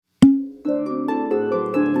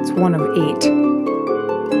It's one of 8.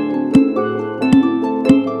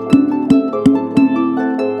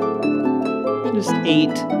 Just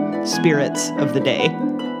 8 spirits of the day.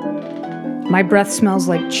 My breath smells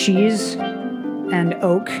like cheese and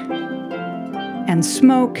oak and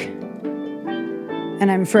smoke,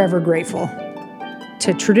 and I'm forever grateful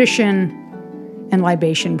to Tradition and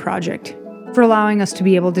Libation Project for allowing us to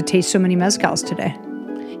be able to taste so many mezcals today.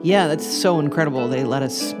 Yeah, that's so incredible. They let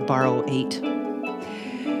us borrow 8.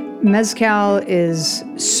 Mezcal is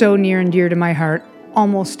so near and dear to my heart,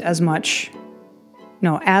 almost as much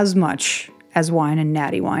as wine and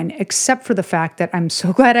natty wine, except for the fact that I'm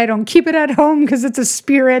so glad I don't keep it at home because it's a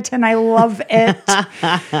spirit and I love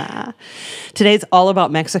it. Today's all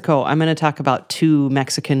about Mexico. I'm going to talk about 2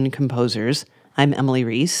 Mexican composers. I'm Emily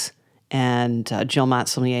Reese, and Jill Mott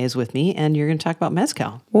Sommelier is with me, and you're going to talk about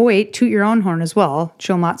mezcal. Well, wait, toot your own horn as well.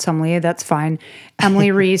 Jill Mott Sommelier, that's fine.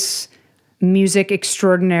 Emily Reese, music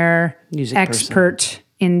extraordinaire, expert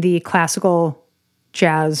in the classical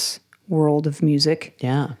jazz world of music.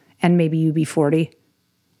 Yeah. And maybe UB40.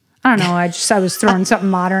 I don't know. I was throwing something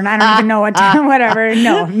modern. I don't even know what, whatever.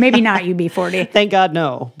 No, maybe not UB40. Thank God,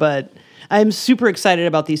 no. But I'm super excited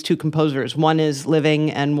about these 2 composers. One is living,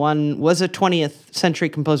 and one was a 20th century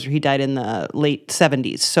composer. He died in the late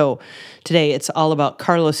 70s. So today it's all about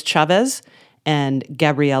Carlos Chavez and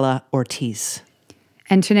Gabriela Ortiz.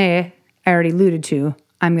 And today, I already alluded to,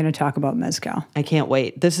 I'm going to talk about mezcal. I can't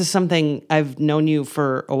wait. This is something I've known you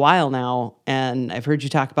for a while now, and I've heard you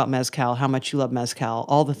talk about mezcal, how much you love mezcal,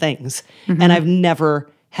 all the things. Mm-hmm. And I've never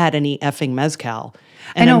had any effing mezcal.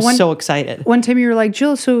 And I'm so excited. One time you were like,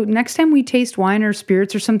 Jill, so next time we taste wine or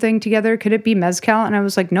spirits or something together, could it be mezcal? And I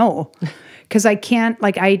was like, no, because I can't,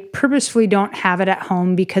 I purposefully don't have it at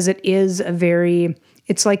home because it is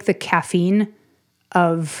it's like the caffeine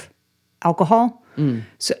of alcohol.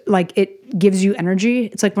 So it gives you energy.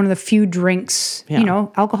 It's like one of the few drinks,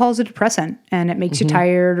 alcohol is a depressant and it makes you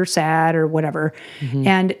tired or sad or whatever.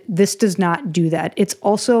 And this does not do that. It's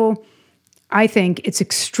also, I think it's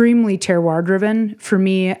extremely terroir driven. For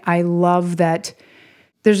me, I love that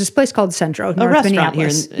there's this place called Centro, North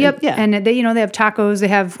Minneapolis. Here. And they have tacos. They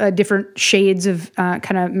have different shades of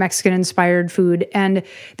kind of Mexican inspired food, and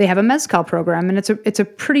they have a mezcal program, and it's a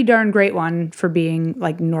pretty darn great one for being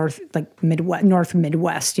North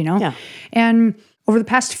Midwest, Yeah. And over the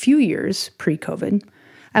past few years, pre-COVID,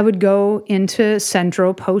 I would go into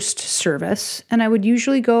Centro post service, and I would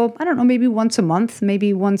usually go, I don't know, maybe once a month,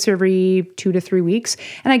 maybe once every 2 to 3 weeks,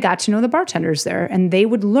 and I got to know the bartenders there, and they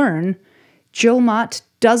would learn. Jill Mott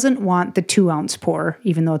doesn't want the 2-ounce pour,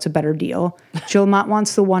 even though it's a better deal. Jill Mott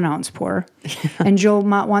wants the 1-ounce pour. And Jill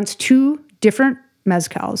Mott wants 2 different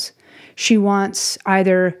mezcals. She wants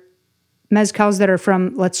either mezcals that are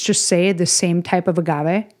from, let's just say, the same type of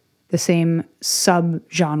agave, the same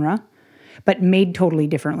sub-genre, but made totally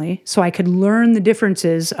differently. So I could learn the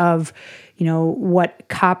differences of, what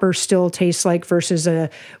copper still tastes like versus a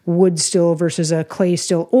wood still versus a clay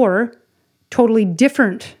still, or totally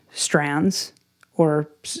different strands or,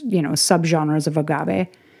 subgenres of agave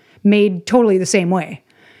made totally the same way.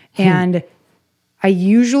 And I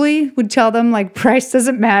usually would tell them price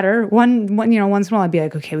doesn't matter. Once in a while I'd be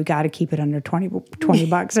like, okay, we got to keep it under 20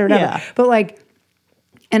 bucks or whatever. Yeah. But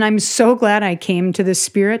and I'm so glad I came to this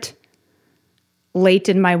spirit late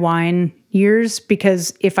in my wine years,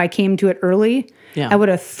 because if I came to it early, I would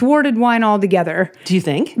have thwarted wine altogether. Do you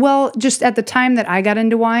think? Well, just at the time that I got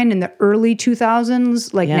into wine in the early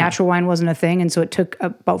 2000s, natural wine wasn't a thing. And so it took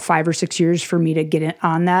about 5 or 6 years for me to get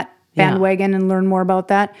on that bandwagon and learn more about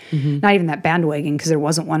that. Not even that bandwagon, because there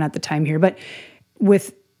wasn't one at the time here. But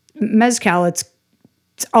with mezcal, it's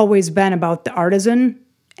always been about the artisan.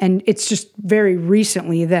 And it's just very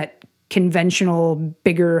recently that conventional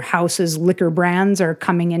bigger houses, liquor brands are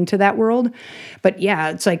coming into that world. But yeah,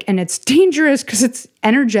 it's and it's dangerous because it's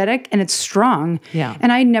energetic and it's strong. Yeah.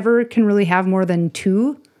 And I never can really have more than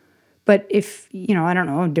 2. But if, I don't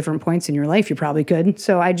know, different points in your life, you probably could.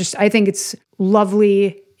 So I think it's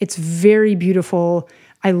lovely. It's very beautiful.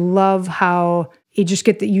 I love how you just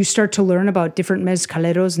you start to learn about different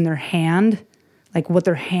mezcaleros and their hand, what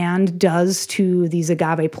their hand does to these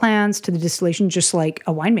agave plants, to the distillation, just like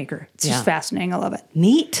a winemaker. It's just fascinating. I love it.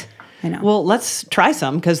 Neat. I know. Well, let's try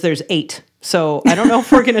some, because there's 8. So I don't know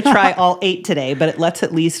if we're going to try all 8 today, but let's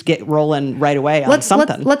at least get rolling right away on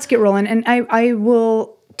something. Let's get rolling. And I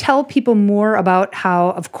will tell people more about how,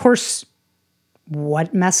 of course,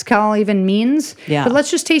 what mezcal even means. Yeah. But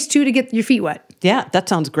let's just taste 2 to get your feet wet. Yeah, that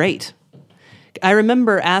sounds great. I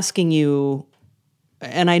remember asking you,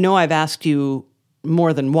 and I know I've asked you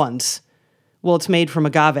more than once, well, it's made from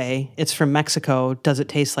agave, it's from Mexico, does it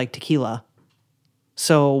taste like tequila?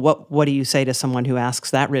 So what do you say to someone who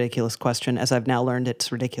asks that ridiculous question, as I've now learned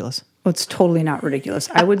it's ridiculous? Well, it's totally not ridiculous.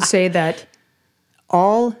 I would say that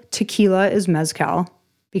all tequila is mezcal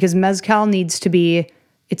because mezcal needs to be,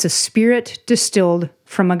 it's a spirit distilled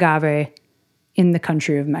from agave in the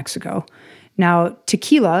country of Mexico. Now,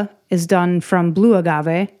 tequila is done from blue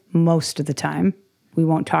agave most of the time. We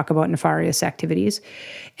won't talk about nefarious activities.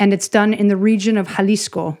 And it's done in the region of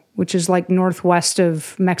Jalisco, which is like northwest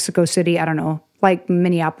of Mexico City. I don't know, like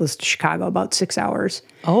Minneapolis to Chicago, about 6 hours.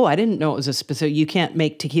 Oh, I didn't know it was a specific. You can't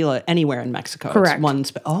make tequila anywhere in Mexico. Correct.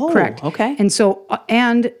 It's one. Correct. Okay. And so,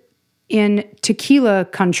 and in tequila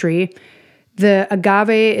country, the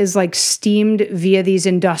agave is like steamed via these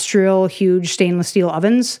industrial, huge stainless steel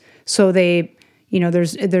ovens. So they,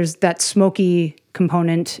 there's that smoky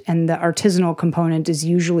component, and the artisanal component is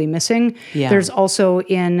usually missing. Yeah. There's also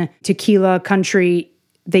in tequila country,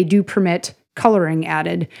 they do permit coloring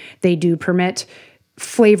added. They do permit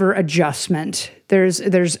flavor adjustment.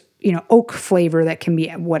 There's oak flavor that can be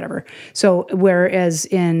whatever. So whereas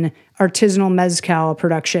in artisanal mezcal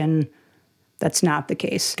production, that's not the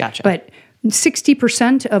case. Gotcha. But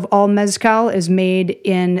 60% of all mezcal is made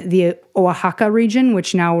in the Oaxaca region,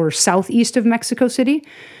 which now we're southeast of Mexico City,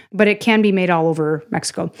 but it can be made all over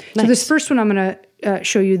Mexico. Nice. So this first one, I'm going to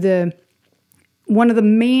show you one of the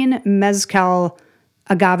main mezcal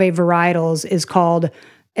agave varietals is called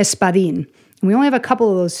Espadin. And we only have a couple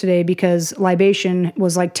of those today because Libation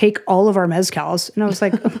was like, take all of our mezcals. And I was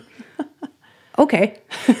like, okay.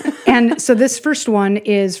 And so this first one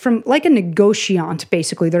is from like a negociant,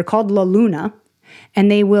 basically. They're called La Luna.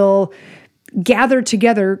 And they will gather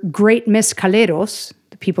together great mezcaleros,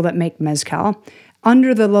 the people that make mezcal,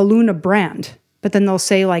 under the La Luna brand. But then they'll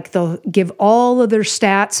say they'll give all of their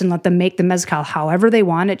stats and let them make the mezcal however they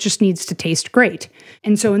want. It just needs to taste great.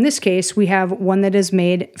 And so in this case, we have one that is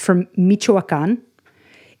made from Michoacan.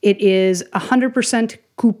 It is 100%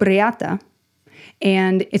 cupreata,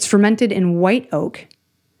 and it's fermented in white oak.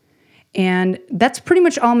 And that's pretty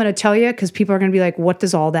much all I'm going to tell you because people are going to be like, what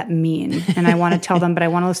does all that mean? And I want to tell them, but I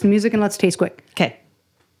want to listen to music, and let's taste quick. Okay.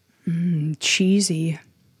 Cheesy.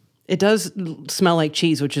 It does smell like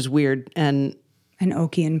cheese, which is weird. And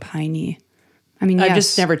oaky and piney. I mean, I've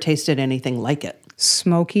just never tasted anything like it.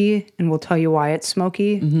 Smoky, and we'll tell you why it's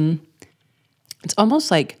smoky. Mm-hmm. It's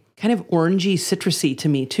almost like kind of orangey, citrusy to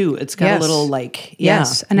me, too. It's got a little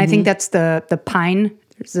Yes, and I think that's the pine.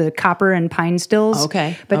 There's the copper and pine stills.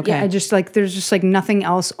 Okay. But yeah, there's just like nothing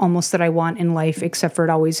else almost that I want in life except for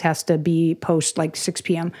it always has to be post like 6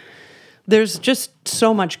 p.m. There's just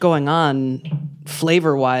so much going on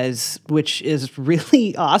flavor-wise, which is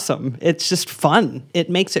really awesome. It's just fun.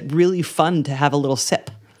 It makes it really fun to have a little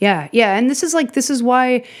sip. Yeah. And this is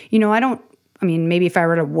why, maybe if I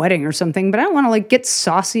were at a wedding or something, but I don't want to get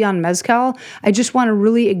saucy on mezcal. I just want to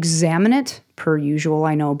really examine it, per usual.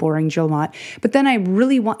 I know, boring Jill Mott. But then I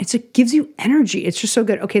really it gives you energy. It's just so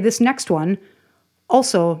good. Okay, this next one,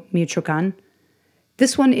 also Michoacan.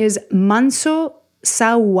 This one is Manso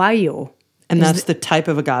Sahuayo. And that's the type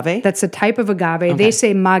of agave? That's the type of agave. Okay. They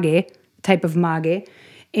say mague, type of mague.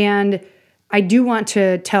 And I do want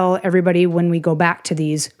to tell everybody when we go back to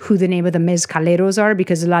these who the name of the mezcaleros are,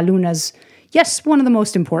 because La Luna's, yes, one of the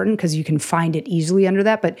most important because you can find it easily under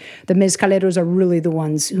that, but the mezcaleros are really the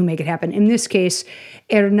ones who make it happen. In this case,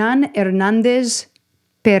 Hernan Hernandez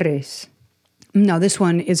Perez. Now, this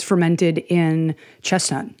one is fermented in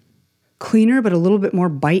chestnut. Cleaner, but a little bit more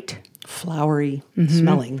bite. Flowery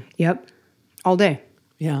smelling. Yep. All day.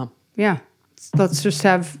 Yeah. Yeah. Let's just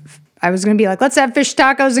I was going to be like, let's have fish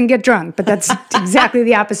tacos and get drunk. But that's exactly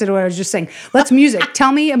the opposite of what I was just saying. Let's music.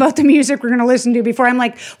 Tell me about the music we're going to listen to before I'm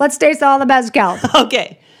like, let's taste all the mezcal.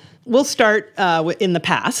 Okay. We'll start in the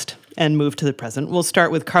past and move to the present. We'll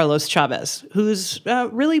start with Carlos Chavez, who's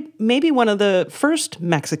really maybe one of the first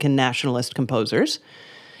Mexican nationalist composers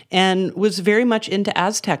and was very much into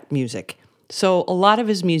Aztec music. So a lot of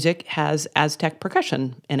his music has Aztec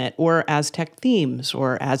percussion in it, or Aztec themes,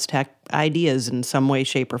 or Aztec ideas in some way,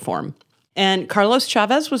 shape, or form. And Carlos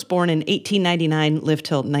Chavez was born in 1899, lived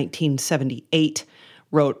till 1978,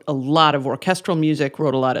 wrote a lot of orchestral music,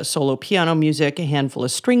 wrote a lot of solo piano music, a handful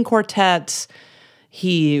of string quartets.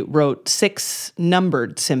 He wrote 6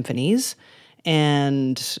 numbered symphonies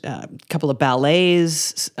and a couple of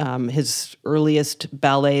ballets. His earliest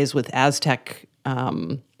ballets with Aztec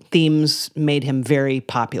themes made him very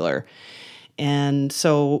popular. And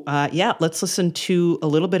so, let's listen to a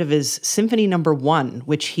little bit of his Symphony No. 1,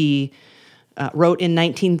 which he wrote in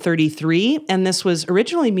 1933. And this was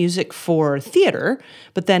originally music for theater,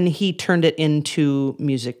 but then he turned it into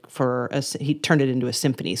music he turned it into a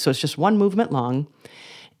symphony. So it's just one movement long.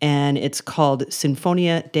 and it's called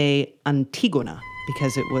Sinfonia de Antigona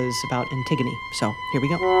because it was about Antigone. So here we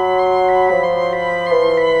go.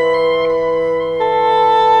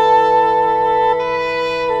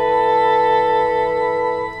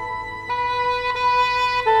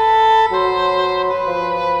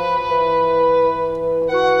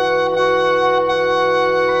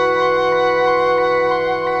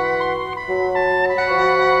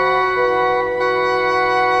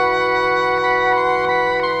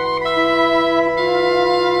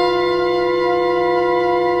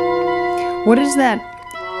 What is that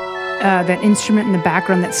that instrument in the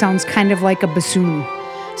background that sounds kind of like a bassoon?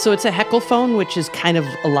 So it's a heckelphone, which is kind of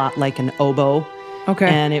a lot like an oboe. Okay.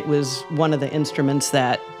 And it was one of the instruments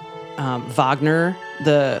that Wagner,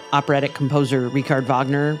 the operatic composer Richard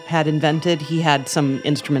Wagner, had invented. He had some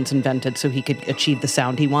instruments invented so he could achieve the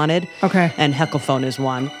sound he wanted. Okay. And heckelphone is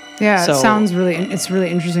one. Yeah, So- it sounds it's really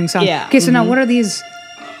interesting sound. Yeah, Okay, so now what are these?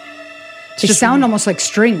 They just sound almost like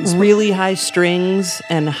strings. Really high strings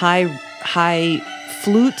and high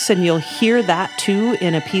flutes, and you'll hear that too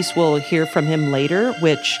in a piece we'll hear from him later,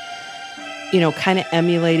 which, kind of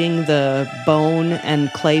emulating the bone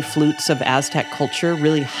and clay flutes of Aztec culture,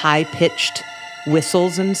 really high-pitched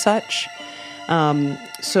whistles and such.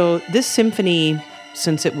 So this symphony,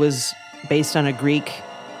 since it was based on a Greek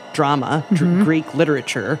drama, Greek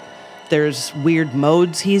literature, there's weird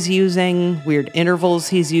modes he's using, weird intervals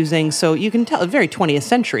he's using. So you can tell, very 20th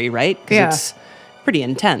century, right? 'Cause Yeah. it's pretty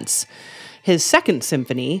intense. His second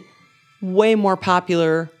symphony, way more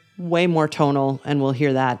popular, way more tonal, and we'll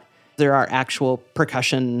hear that. There are actual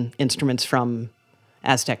percussion instruments from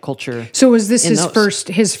Aztec culture. So was this in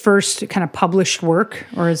his first kind of published work,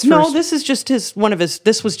 or his first? No, this is just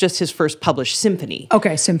this was just his first published symphony.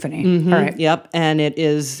 Okay, symphony. All right. Yep, and it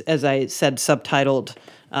is, as I said, subtitled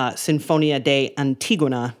Sinfonia de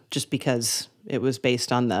Antigona, just because it was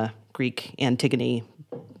based on the Greek Antigone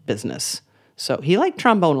business. So he liked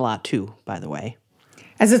trombone a lot too, by the way.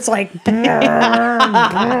 As it's like,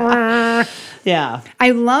 Yeah.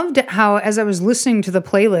 I loved how, as I was listening to the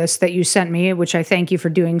playlist that you sent me, which I thank you for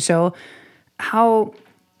doing so, how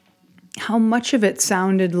much of it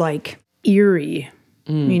sounded like eerie.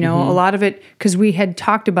 A lot of it, because we had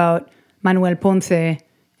talked about Manuel Ponce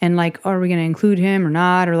and like, are we going to include him or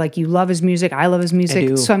not? Or like, you love his music, I love his music.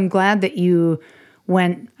 do. So I'm glad that you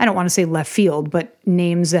went, I don't want to say left field, but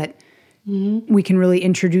names that we can really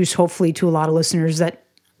introduce, hopefully, to a lot of listeners that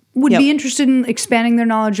would be interested in expanding their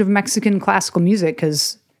knowledge of Mexican classical music,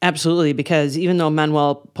 because Absolutely, because even though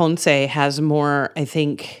Manuel Ponce has more, I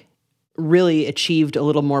think, really achieved a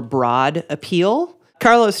little more broad appeal,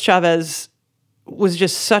 Carlos Chavez was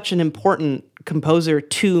just such an important composer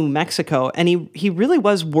to Mexico, and he really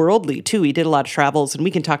was worldly too. He did a lot of travels, and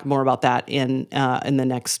we can talk more about that in the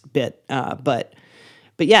next bit. But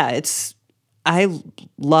yeah, I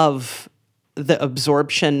love the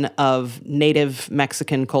absorption of native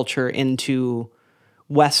Mexican culture into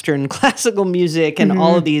Western classical music, and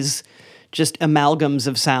all of these just amalgams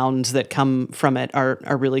of sounds that come from it are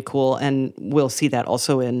really cool. And we'll see that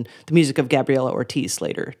also in the music of Gabriela Ortiz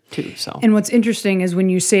later too. So, And what's interesting is when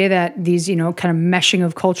you say that these, kind of meshing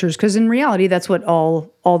of cultures, because in reality, that's what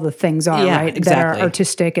all the things are, Yeah, right? exactly. That are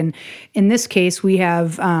artistic. And in this case, we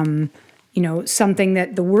have, something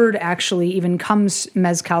that the word actually even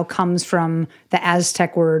mezcal comes from the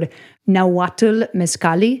Aztec word Nahuatl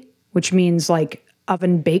mezcali, which means like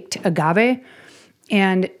oven baked agave.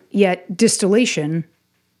 And yet distillation,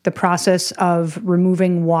 the process of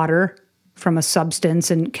removing water from a substance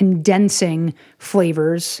and condensing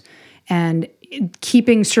flavors and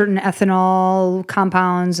keeping certain ethanol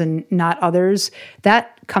compounds and not others,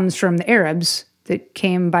 that comes from the Arabs that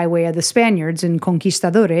came by way of the Spaniards and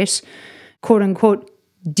conquistadores, quote unquote,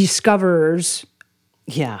 discoverers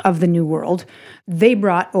of the New World. They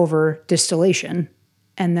brought over distillation.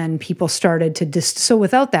 And then people started to so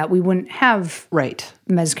without that, we wouldn't have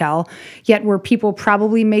mezcal. Yet were people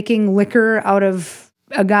probably making liquor out of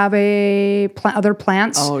agave, other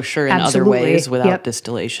plants? Oh, sure, in Absolutely. other ways without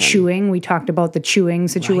distillation. Chewing, we talked about the chewing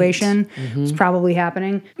situation. It's probably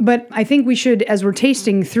happening. But I think we should, as we're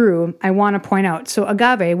tasting through, I want to point out, so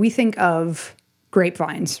agave, we think of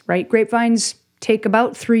grapevines, right? Grapevines take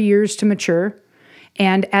about 3 years to mature.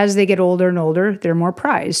 And as they get older and older, they're more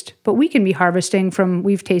prized. But we can be harvesting from,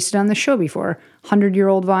 we've tasted on the show before,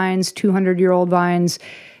 100-year-old vines, 200-year-old vines.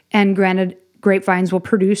 And granted, grapevines will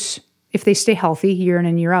produce, if they stay healthy, year in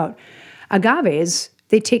and year out. Agaves,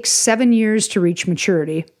 they take 7 years to reach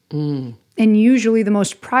maturity. And usually the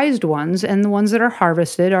most prized ones and the ones that are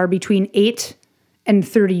harvested are between 8 and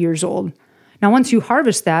 30 years old. Now, once you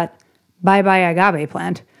harvest that, bye-bye agave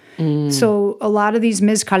plant. So a lot of these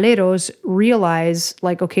mezcaleros realize,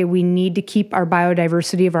 like, okay, we need to keep our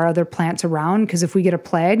biodiversity of our other plants around, because if we get a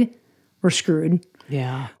plague, we're screwed.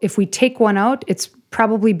 Yeah. If we take one out, it's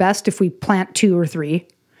probably best if we plant 2 or 3.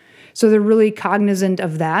 So they're really cognizant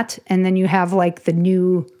of that. And then you have like the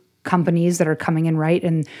new companies that are coming in, right?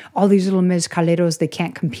 And all these little mezcaleros, they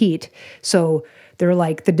can't compete. So they're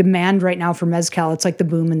like, the demand right now for mezcal, it's like the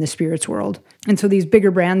boom in the spirits world. And so these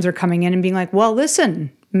bigger brands are coming in and being like, well,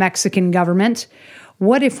 listen, Mexican government,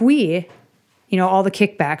 what if we, all the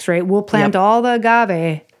kickbacks, right? We'll plant all the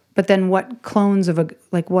agave, but then what clones of,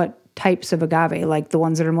 what types of agave, like the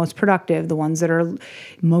ones that are most productive, the ones that are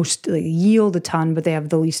most yield a ton, but they have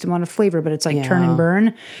the least amount of flavor, but it's like turn and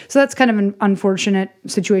burn. So that's kind of an unfortunate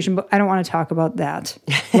situation, but I don't want to talk about that.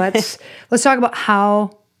 Let's talk about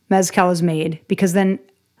how mezcal is made, because then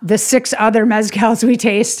the 6 other mezcals we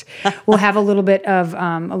taste will have a little bit of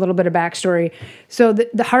backstory. So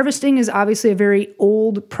the harvesting is obviously a very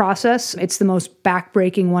old process. It's the most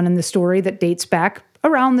backbreaking one in the story that dates back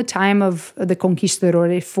around the time of the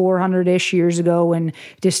conquistadores, 400-ish years ago, when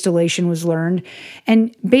distillation was learned.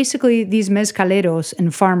 And basically, these mezcaleros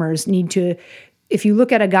and farmers need to, if you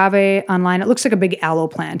look at agave online, it looks like a big aloe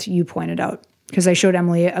plant, you pointed out, because I showed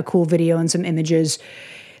Emily a cool video and some images.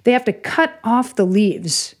 They have to cut off the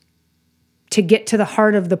leaves to get to the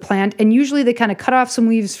heart of the plant. And usually they kind of cut off some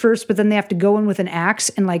leaves first, but then they have to go in with an axe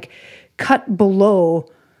and cut below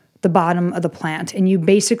the bottom of the plant. And you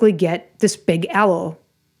basically get this big aloe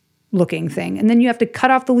looking thing. And then you have to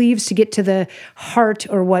cut off the leaves to get to the heart,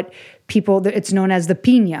 or it's known as the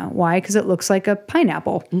piña. Why? Because it looks like a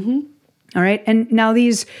pineapple. Mm-hmm. All right. And now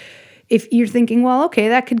if you're thinking, well, okay,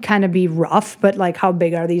 that could kind of be rough, but how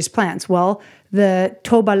big are these plants? Well, the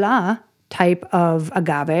Tobala type of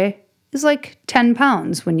agave is 10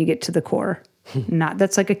 pounds when you get to the core.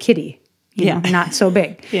 That's like a kitty, not so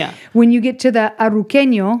big. Yeah. When you get to the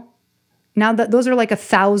Aruqueño, now those are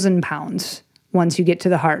 1,000 pounds once you get to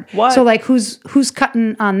the heart. What? So who's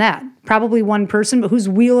cutting on that? Probably one person, but who's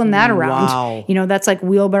wheeling that around? Wow. That's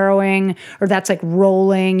wheelbarrowing, or that's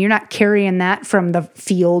rolling. You're not carrying that from the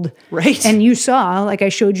field. Right. And you saw, I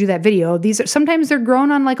showed you that video, sometimes they're grown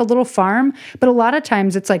on a little farm, but a lot of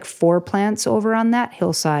times it's 4 plants over on that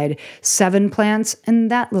hillside, 7 plants in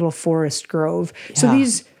that little forest grove. Yeah.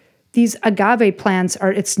 So these agave plants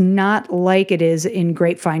it's not like it is in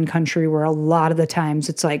grapevine country, where a lot of the times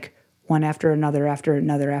it's one after another, after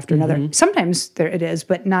another, after another. Sometimes there it is,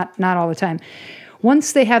 but not all the time.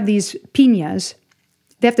 Once they have these piñas,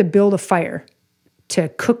 they have to build a fire to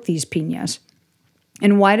cook these piñas.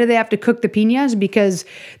 And why do they have to cook the piñas? Because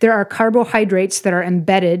there are carbohydrates that are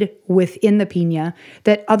embedded within the piña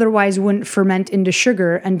that otherwise wouldn't ferment into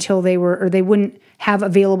sugar until they wouldn't have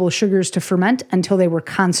available sugars to ferment until they were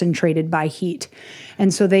concentrated by heat.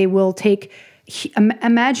 And so they will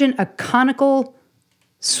imagine a conical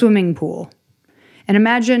swimming pool. And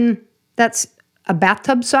imagine that's a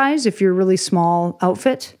bathtub size if you're a really small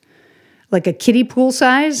outfit, like a kiddie pool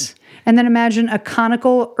size. And then imagine a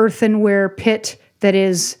conical earthenware pit that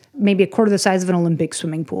is maybe a quarter the size of an Olympic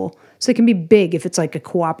swimming pool. So it can be big if it's a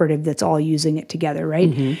cooperative that's all using it together,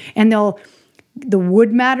 right? Mm-hmm. And the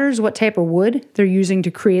wood matters, what type of wood they're using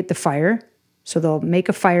to create the fire. So they'll make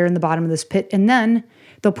a fire in the bottom of this pit, and then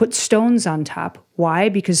they'll put stones on top. Why?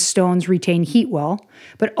 Because stones retain heat well,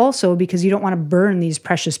 but also because you don't want to burn these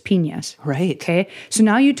precious piñas. Right. Okay. So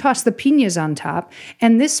now you toss the piñas on top,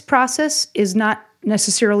 and this process is not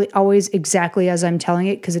necessarily always exactly as I'm telling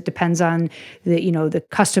it, because it depends on the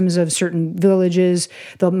customs of certain villages.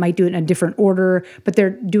 They might do it in a different order, but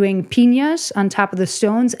they're doing piñas on top of the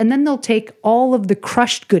stones, and then they'll take all of the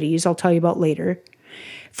crushed goodies I'll tell you about later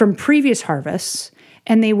from previous harvests,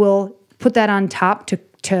 and they will put that on top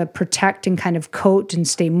to protect and kind of coat and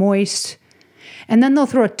stay moist. And then they'll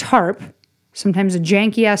throw a tarp, sometimes a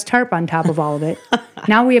janky-ass tarp on top of all of it.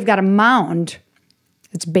 Now we have got a mound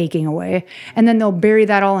that's baking away. And then they'll bury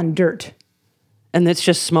that all in dirt. And it's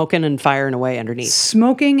just smoking and firing away underneath.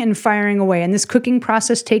 Smoking and firing away. And this cooking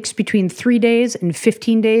process takes between 3 days and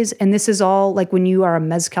 15 days. And this is all when you are a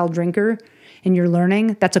mezcal drinker and you're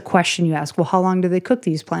learning, that's a question you ask. Well, how long do they cook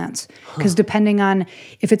these plants? Because depending on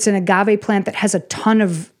if it's an agave plant that has a ton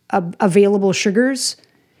of available sugars,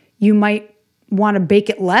 you might want to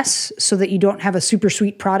bake it less so that you don't have a super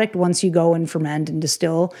sweet product once you go and ferment and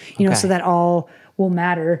distill, so that all will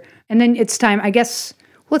matter. And then it's time, I guess,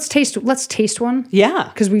 let's taste one.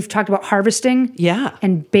 Yeah. Because we've talked about harvesting. Yeah.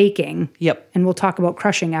 And baking. Yep. And we'll talk about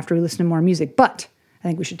crushing after we listen to more music. But I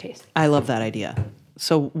think we should taste. I love that idea.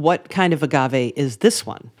 So what kind of agave is this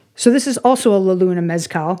one? So this is also a La Luna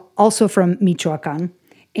mezcal, also from Michoacan.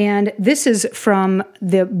 And this is from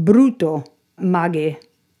the Bruto Mage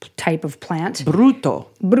type of plant.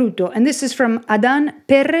 Bruto. And this is from Adan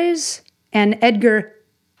Perez and Edgar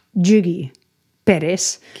Jugi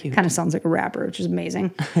Perez. Kind of sounds like a rapper, which is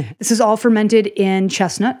amazing. This is all fermented in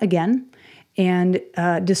chestnut again and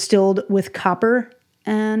distilled with copper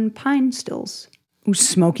and pine stills. Ooh,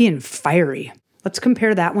 smoky and fiery. Let's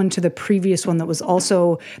compare that one to the previous one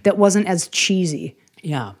that wasn't as cheesy.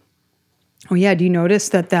 Yeah. Oh yeah, do you notice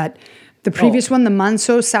that the previous one, the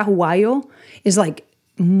Manso Sahuayo, is like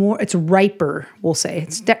more, it's riper, we'll say.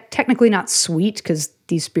 It's technically not sweet because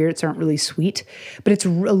these spirits aren't really sweet, but it's a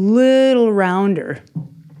little rounder.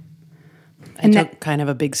 I took kind of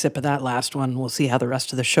a big sip of that last one. We'll see how the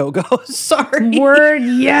rest of the show goes. Sorry. Word,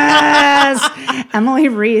 yes! Emily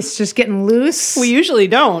Reese just getting loose. We usually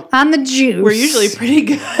don't. On the juice. We're usually pretty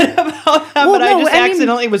good about that, but I just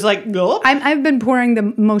accidentally was like, nope. I've been pouring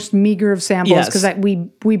the most meager of samples because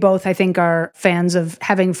we both, I think, are fans of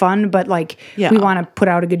having fun, but like we want to put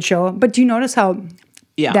out a good show. But do you notice how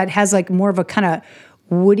that has like more of a kind of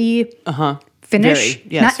woody finish?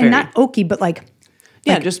 Very. Yes, very. Not oaky, but like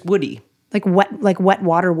just woody. Like wet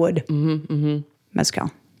water wood.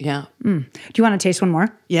 Mezcal. Yeah. Do you want to taste one more?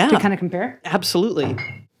 Yeah. To kind of compare? Absolutely.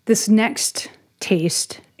 This next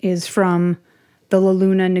taste is from the La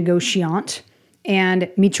Luna Negociant and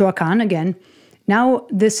Michoacan again. Now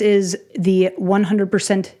this is the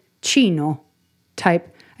 100% Chino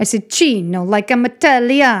type. I said Chino like I'm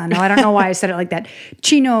Italiano. I don't know why I said it like that.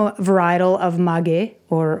 Chino varietal of Maguey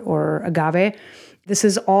or agave. This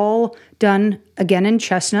is all done again in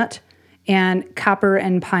chestnut and copper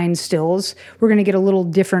and pine stills. We're going to get a little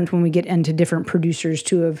different when we get into different producers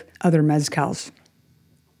too of other mezcals.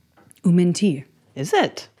 Uminti. Is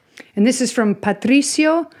it? And this is from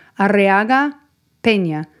Patricio Arriaga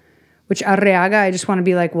Peña, which Arriaga, I just want to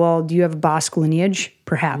be like, well, do you have a Basque lineage?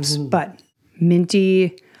 Perhaps, but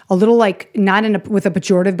minty, a little like, not with a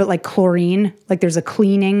pejorative, but like chlorine, like there's a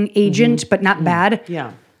cleaning agent, but not bad.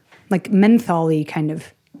 Yeah. Like menthol-y kind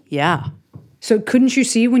of. Yeah. So couldn't you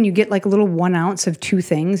see when you get like a little 1 ounce of two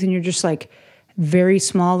things and you're just like very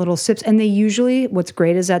small little sips? And they usually, what's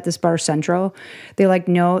great is at this Bar Centro, they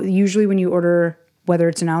usually when you order, whether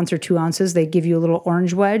it's an ounce or 2 ounces, they give you a little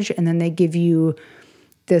orange wedge and then they give you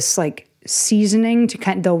this like seasoning to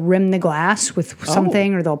they'll rim the glass with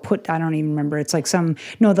something or they'll put, I don't even remember. It's like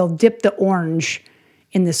they'll dip the orange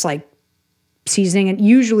in this like seasoning. And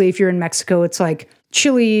usually if you're in Mexico, it's like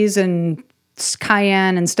chilies and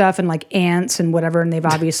cayenne and stuff and like ants and whatever, and they've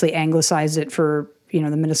obviously anglicized it for the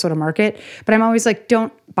Minnesota market, but I'm always like,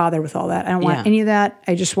 don't bother with all that. I don't want any of that.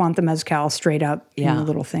 I just want the mezcal straight up in the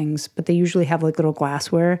little things, but they usually have like little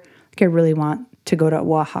glassware. Like I really want to go to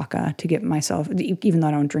Oaxaca to get myself, even though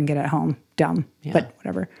I don't drink it at home. Dumb, but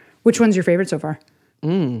whatever. Which one's your favorite so far?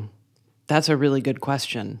 That's a really good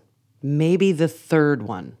question. Maybe the third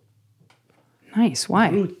one. Nice.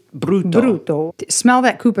 Why? Bruto. Smell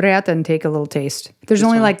that cupereta and take a little taste. There's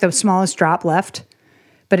only like the smallest drop left,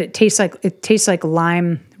 but it tastes like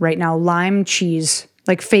lime right now. Lime cheese,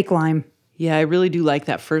 like fake lime. Yeah, I really do like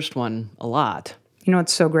that first one a lot. You know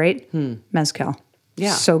what's so great? Mezcal.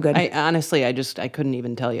 Yeah. So good. I honestly, I couldn't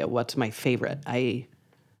even tell you what's my favorite. I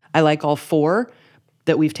like all four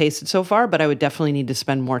that we've tasted so far, but I would definitely need to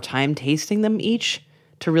spend more time tasting them each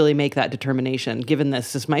to really make that determination, given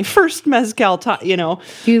this is my first mezcal, Do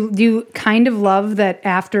you kind of love that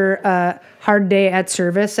after a hard day at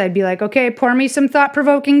service, I'd be like, okay, pour me some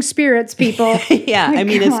thought-provoking spirits, people. Yeah, I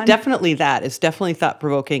mean, it's definitely that. It's definitely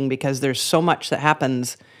thought-provoking because there's so much that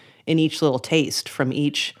happens in each little taste from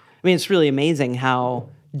each. I mean, it's really amazing how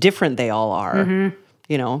different they all are,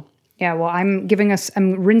 Yeah, well, I'm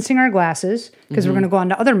rinsing our glasses because we're going to go on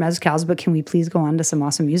to other mezcals, but can we please go on to some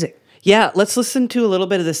awesome music? Yeah, let's listen to a little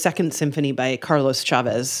bit of the Second Symphony by Carlos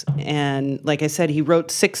Chavez. And like I said, he wrote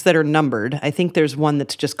 6 that are numbered. I think there's one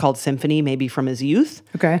that's just called Symphony, maybe from his youth.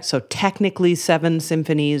 Okay. So technically 7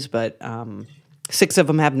 symphonies, but 6 of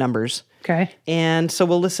them have numbers. Okay. And so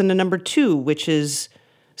we'll listen to number 2, which is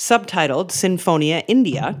subtitled Sinfonia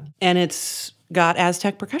India, and it's got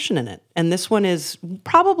Aztec percussion in it. And this one is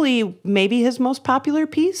probably maybe his most popular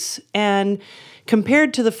piece. And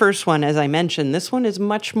compared to the first one, as I mentioned, this one is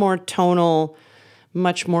much more tonal,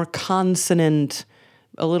 much more consonant,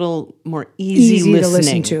 a little more easy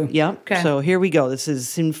listening. To listen to. Yep. Okay. So here we go. This is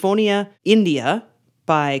Sinfonia India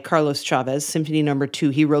by Carlos Chavez, Symphony number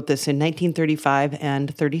 2. He wrote this in 1935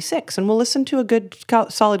 and 36. And we'll listen to a good,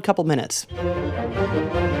 solid couple minutes.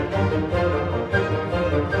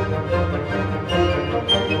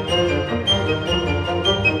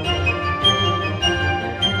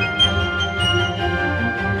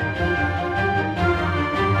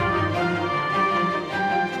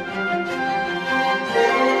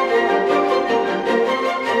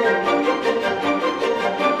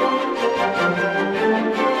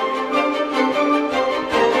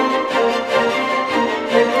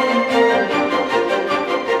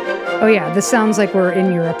 yeah, this sounds like we're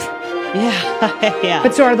in Europe. Yeah, yeah.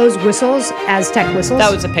 But so are those whistles Aztec whistles?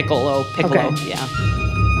 That was a piccolo, Okay. yeah.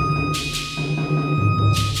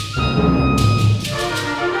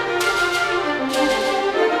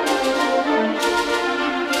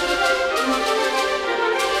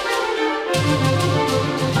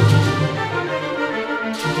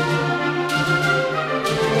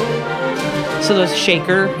 So those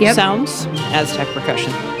shaker Yep. sounds, Aztec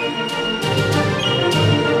percussion.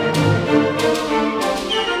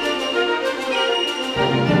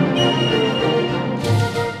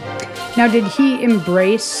 Now, did he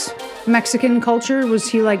embrace Mexican culture? Was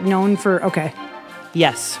he like known for, okay.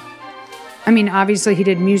 Yes. I mean, obviously he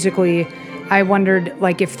did musically. I wondered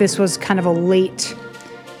like if this was kind of a late,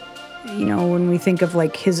 when we think of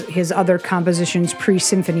like his other compositions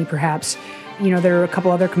pre-symphony perhaps, there are a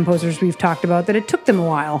couple other composers we've talked about that it took them a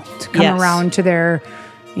while to come Yes. around to their,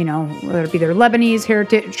 whether it be their Lebanese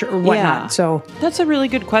heritage or whatnot. Yeah. So That's a really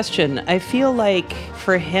good question. I feel like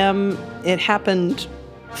for him, it happened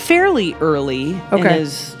fairly early in Okay.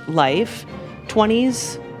 his life,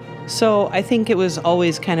 20s. So I think it was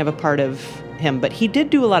always kind of a part of him. But he did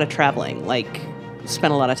do a lot of traveling, like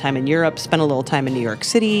spent a lot of time in Europe, spent a little time in New York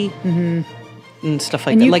City, and stuff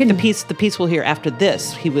like And that. you Like can- the piece we'll hear after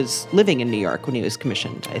this, he was living in New York when he was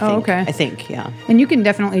commissioned, I think. Oh, okay. I think, yeah. And you can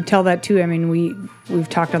definitely tell that too. I mean, we've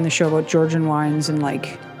talked on the show about Georgian wines and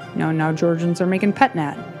like, now Georgians are making pet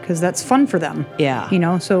nat because that's fun for them.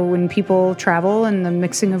 Yeah. So when people travel and the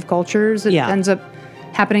mixing of cultures, it Yeah. ends up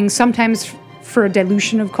happening sometimes for a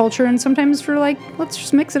dilution of culture and sometimes for like, let's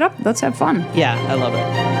just mix it up. Let's have fun. Yeah, I love it.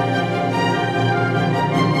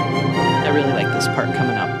 I really like this part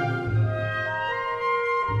coming up.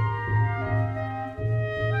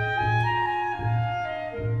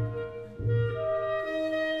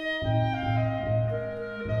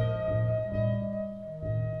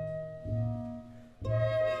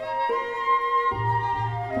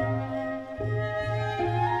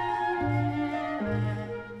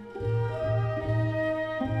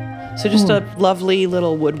 So just a lovely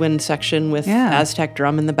little woodwind section with Yeah. Aztec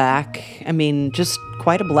drum in the back. I mean, just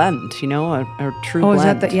quite a blend, a true Oh, blend. is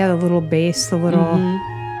that the little bass, the little.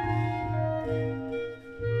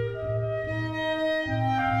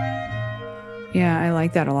 Yeah, I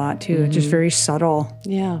like that a lot too. It's just very subtle.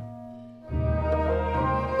 Yeah.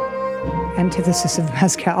 Antithesis of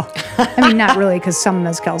mezcal. I mean, not really, because some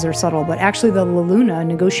mezcals are subtle, but actually the La Luna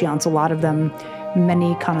negociants, a lot of them,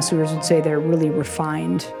 many connoisseurs would say they're really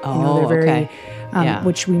refined. Oh, they're very, okay. Yeah.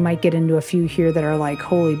 which we might get into a few here that are like,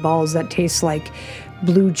 holy balls, that tastes like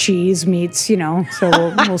blue cheese meets,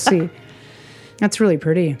 so we'll see. That's really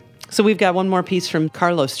pretty. So we've got one more piece from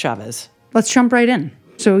Carlos Chavez. Let's jump right in.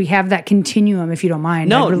 So we have that continuum, if you don't mind.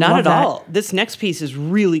 No, I really not love at that. all. This next piece is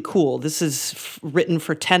really cool. This is written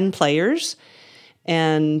for 10 players,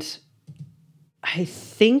 and I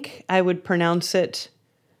think I would pronounce it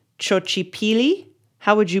Xochipilli.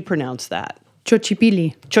 How would you pronounce that?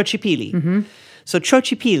 Xochipilli. Xochipilli. Mm-hmm. So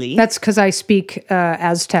Xochipilli. That's because I speak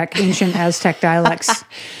ancient Aztec dialects.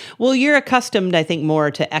 Well, you're accustomed, I think,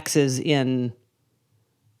 more to X's in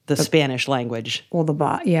the Spanish language. Well,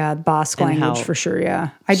 Basque And language how for sure. Yeah,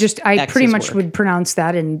 I pretty X's much work. would pronounce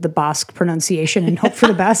that in the Basque pronunciation and hope for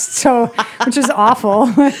the best. So, which is awful.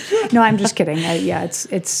 No, I'm just kidding.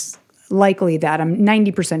 It's likely that I'm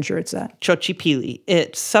 90% sure it's that. Xochipilli.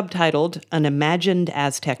 It's subtitled An Imagined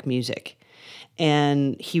Aztec Music.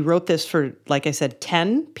 And he wrote this for, like I said,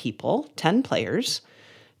 10 people, 10 players,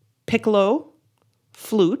 piccolo,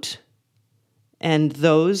 flute, and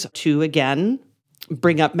those two, again,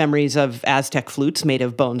 bring up memories of Aztec flutes made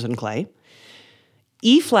of bones and clay.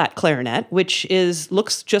 E-flat clarinet, which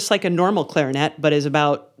looks just like a normal clarinet, but is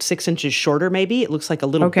about 6 inches shorter maybe. It looks like a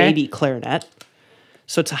little Okay. baby clarinet.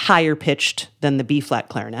 So it's a higher pitched than the B-flat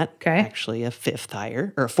clarinet. Okay. Actually a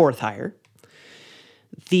fourth higher.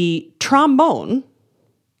 The trombone,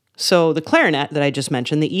 so the clarinet that I just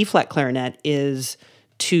mentioned, the E-flat clarinet is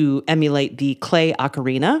to emulate the clay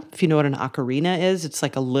ocarina. If you know what an ocarina is, it's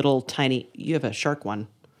like a little tiny, you have a shark one.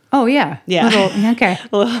 Oh yeah. Yeah. Okay.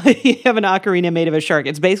 Well, you have an ocarina made of a shark.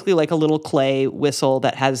 It's basically like a little clay whistle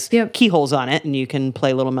that has Yep. keyholes on it, and you can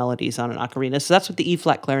play little melodies on an ocarina. So that's what the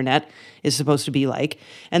E-flat clarinet is supposed to be like.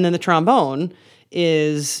 And then the trombone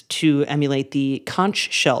is to emulate the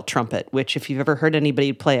conch shell trumpet, which if you've ever heard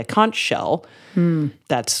anybody play a conch shell,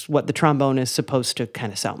 that's what the trombone is supposed to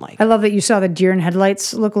kind of sound like. I love that you saw the deer in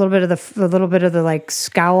headlights look a little bit of the like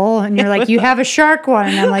scowl, and you're like, you have a shark one,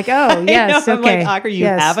 and I'm like, oh yes, I'm okay, like, you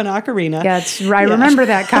yes. have an ocarina. Yeah, I remember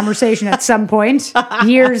that conversation at some point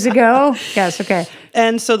years ago. Yes, okay.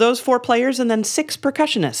 And so those 4 players and then 6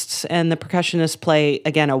 percussionists. And the percussionists play,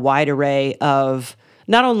 again, a wide array of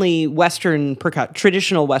not only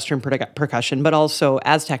traditional Western percussion, but also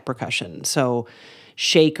Aztec percussion. So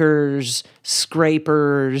shakers,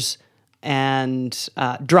 scrapers, and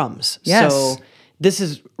drums. Yes. So this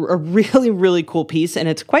is a really, really cool piece, and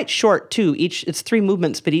it's quite short too. It's 3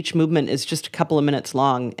 movements, but each movement is just a couple of minutes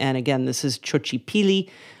long. And again, this is Xochipilli,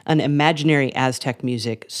 an imaginary Aztec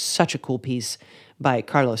music. Such a cool piece by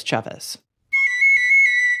Carlos Chavez.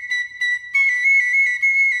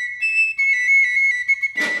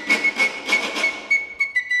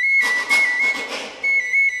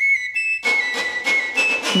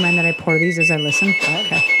 Do you mind that I pour these as I listen?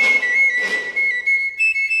 Okay.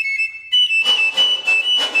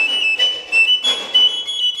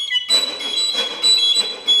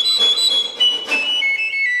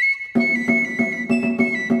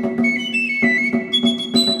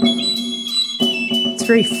 It's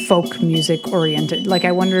very folk music oriented. Like,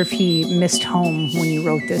 I wonder if he missed home when he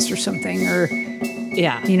wrote this or something, or,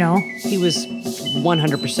 Yeah. you know? He was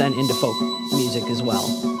 100% into folk music as well.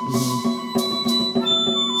 Mm-hmm.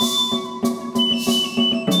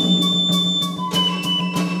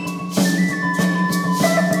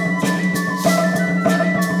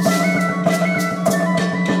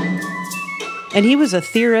 And he was a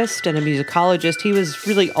theorist and a musicologist. He was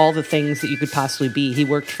really all the things that you could possibly be. He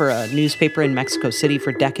worked for a newspaper in Mexico City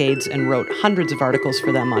for decades and wrote hundreds of articles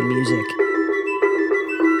for them on music.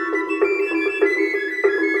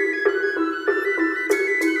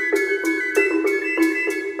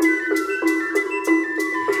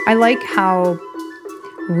 I like how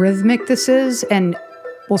rhythmic this is, and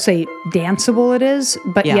we'll say danceable it is,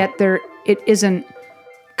 but Yeah. yet it isn't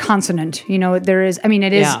consonant. You know, there is, I mean,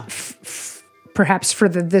 it is Yeah. perhaps for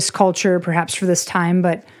this culture, perhaps for this time,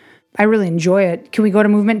 but I really enjoy it. Can we go to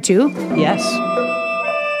movement 2? Yes.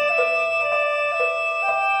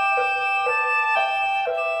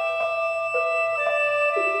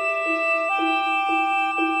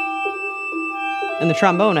 And the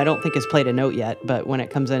trombone, I don't think has played a note yet, but when it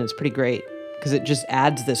comes in, it's pretty great because it just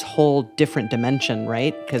adds this whole different dimension,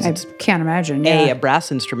 right? Because I it's can't imagine. a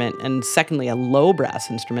brass instrument, and secondly, a low brass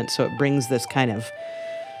instrument. So it brings this kind of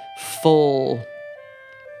full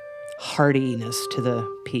heartiness to the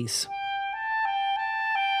piece.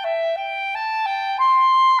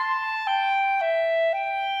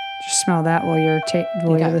 Just smell that while you're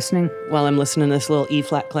listening. While I'm listening to this little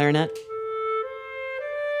E-flat clarinet.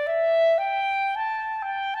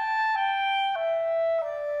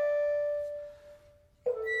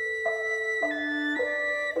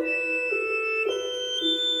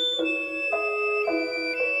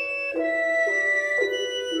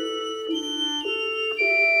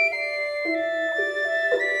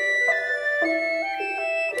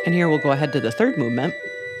 And here we'll go ahead to the 3rd movement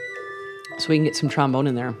so we can get some trombone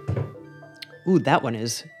in there. Ooh, that one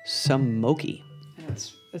is smoky.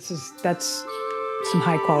 That's some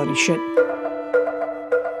high quality shit.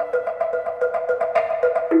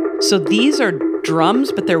 So these are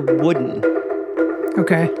drums, but they're wooden.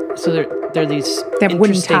 Okay. So they're these. They have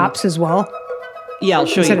wooden interesting- tops as well. Yeah, I'll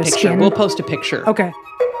show you Instead a of picture. skin? We'll post a picture. Okay.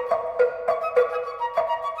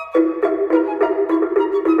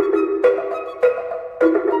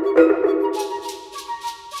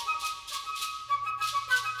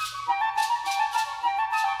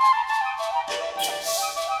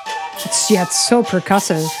 It's so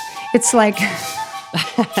percussive. It's like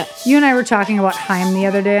you and I were talking about Haim the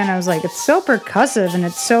other day, and I was like, it's so percussive and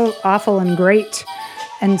it's so awful and great.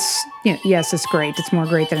 And yes, it's great. It's more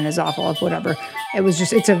great than it is awful, whatever.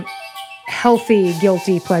 It's a healthy,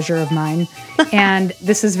 guilty pleasure of mine. And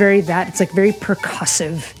this is it's like very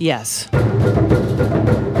percussive. Yes.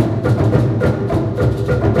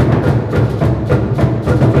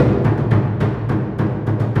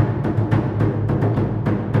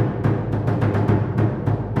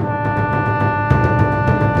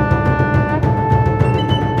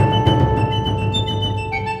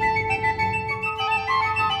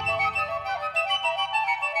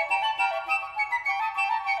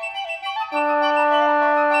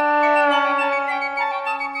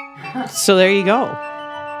 So there you go.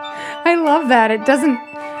 I love that. It doesn't.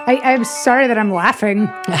 I'm sorry that I'm laughing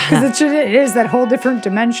because it is that whole different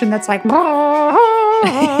dimension that's like.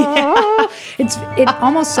 It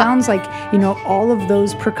almost sounds like, all of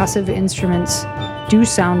those percussive instruments do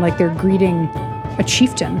sound like they're greeting a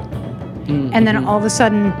chieftain. Mm-hmm. And then all of a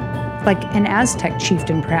sudden, like an Aztec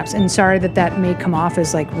chieftain, perhaps. And sorry that may come off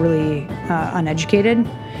as like really uneducated.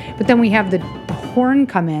 But then we have the horn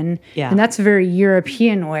come in, and that's a very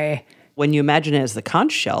European way. When you imagine it as the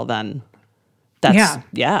conch shell, then that's,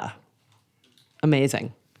 yeah.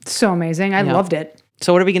 Amazing. So amazing. I loved it.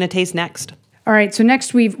 So what are we going to taste next? All right, so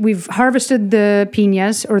next we've harvested the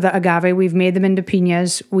piñas or the agave. We've made them into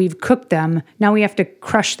piñas. We've cooked them. Now we have to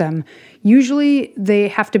crush them. Usually they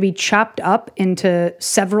have to be chopped up into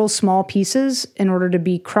several small pieces in order to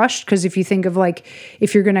be crushed. Because if you think of like,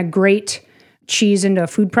 if you're going to grate cheese into a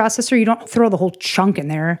food processor, you don't throw the whole chunk in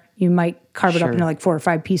there. You might carve it up into like 4 or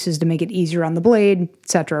 5 pieces to make it easier on the blade,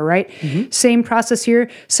 etc. Right? Same process here.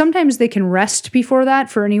 Sometimes they can rest before that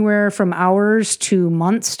for anywhere from hours to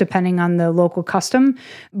months, depending on the local custom.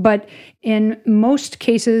 But in most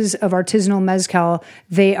cases of artisanal mezcal,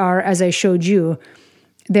 they are, as I showed you,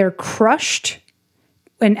 they're crushed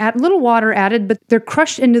and add little water added, but they're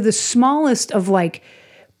crushed into the smallest of like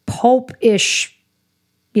pulp-ish,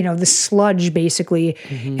 the sludge basically.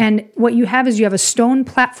 And what you have is you have a stone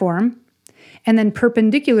platform, and then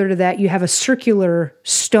perpendicular to that, you have a circular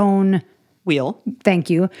stone wheel. Thank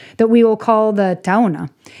you. That we will call the taona.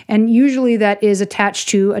 And usually that is attached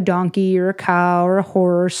to a donkey or a cow or a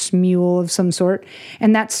horse, mule of some sort.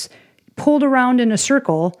 And that's pulled around in a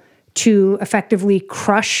circle to effectively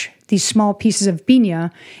crush these small pieces of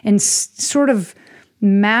piña and sort of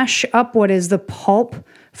mash up what is the pulp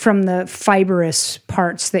from the fibrous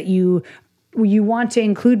parts that you want to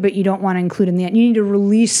include, but you don't want to include in the end. You need to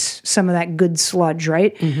release some of that good sludge,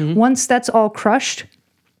 right? Once that's all crushed,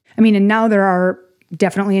 and now there are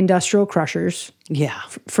definitely industrial crushers. Yeah.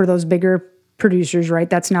 For those bigger producers, right?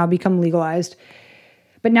 That's now become legalized.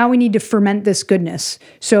 But now we need to ferment this goodness.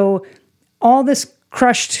 So all this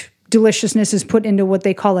crushed deliciousness is put into what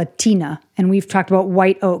they call a tina. And we've talked about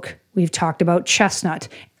white oak. We've talked about chestnut.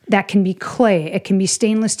 That can be clay. It can be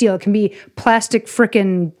stainless steel. It can be plastic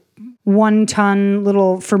frickin' 1-ton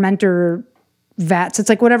little fermenter vats. It's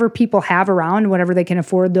like whatever people have around, whatever they can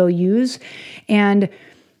afford, they'll use. And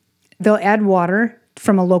they'll add water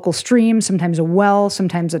from a local stream, sometimes a well,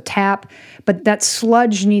 sometimes a tap. But that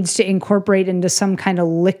sludge needs to incorporate into some kind of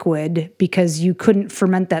liquid because you couldn't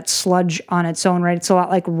ferment that sludge on its own, right? It's a lot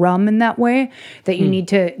like rum in that way, that you need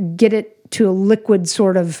to get it to a liquid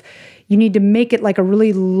sort of. You need to make it like a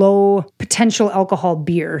really low potential alcohol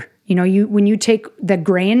beer. When you take the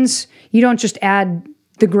grains, you don't just add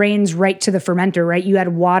the grains right to the fermenter, right? You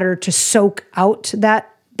add water to soak out that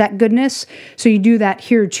goodness. So you do that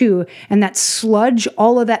here too. And that sludge,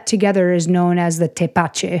 all of that together is known as the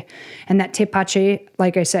tepache. And that tepache,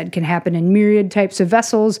 like I said, can happen in myriad types of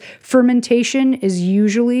vessels. Fermentation is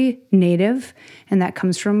usually native, and that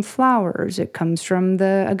comes from flowers. It comes from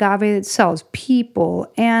the agave itself,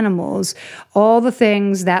 people, animals, all the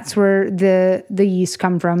things. That's where the yeast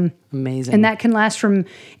come from. Amazing. And that can last from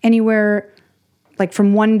anywhere, like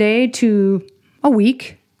from 1 day to a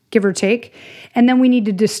week, give or take. And then we need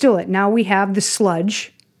to distill it. Now we have the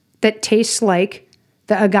sludge that tastes like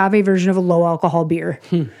the agave version of a low alcohol beer.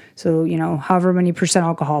 So, however many percent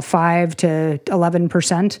alcohol, 5 to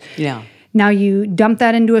 11%. Yeah. Now you dump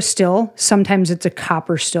that into a still. Sometimes it's a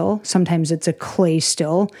copper still. Sometimes it's a clay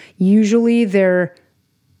still. Usually they're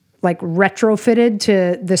like retrofitted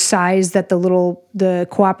to the size that the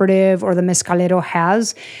cooperative or the mezcalero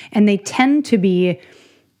has. And they tend to be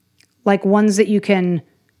like ones that you can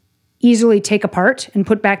easily take apart and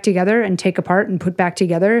put back together and take apart and put back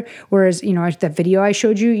together. Whereas, that video I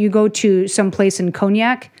showed you, you go to some place in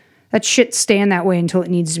Cognac, that shit's staying that way until it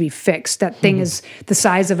needs to be fixed. That thing is the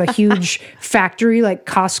size of a huge factory, like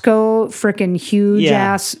Costco, freaking huge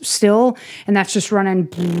ass still. And that's just running,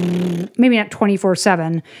 maybe not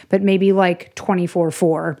 24/7, but maybe like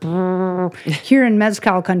 24/4. Here in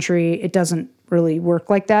Mezcal country, it doesn't really work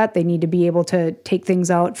like that. They need to be able to take things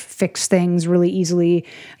out, fix things really easily.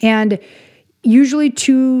 And usually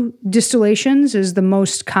 2 distillations is the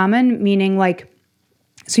most common, meaning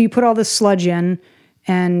so you put all this sludge in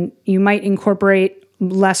and you might incorporate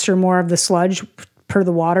less or more of the sludge per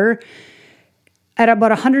the water. At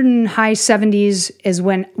about 100 and high 70s is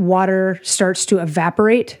when water starts to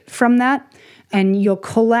evaporate from that. And you'll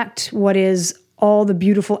collect what is all the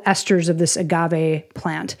beautiful esters of this agave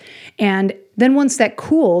plant. And then once that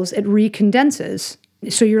cools, it recondenses.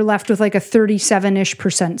 So you're left with like a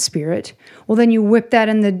 37-ish% spirit. Well, then you whip that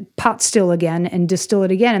in the pot still again and distill it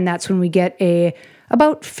again. And that's when we get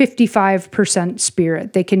about 55%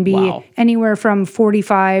 spirit. They can be anywhere from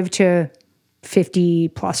 45 to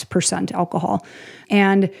 50+% alcohol.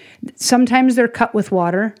 And sometimes they're cut with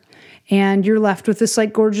water. And you're left with this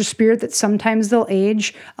like gorgeous spirit that sometimes they'll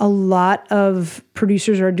age. A lot of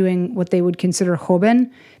producers are doing what they would consider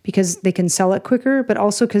joven because they can sell it quicker, but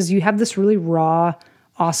also because you have this really raw,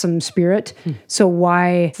 awesome spirit. So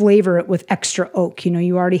why flavor it with extra oak?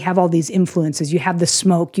 You already have all these influences. You have the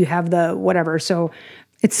smoke, you have the whatever. So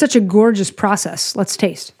It's such a gorgeous process. Let's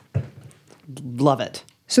taste. Love it.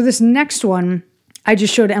 So this next one, I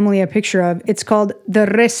just showed Emily a picture of. It's called the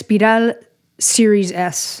Respiral Series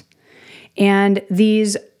S. And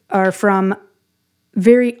these are from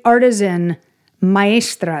very artisan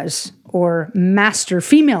maestras or master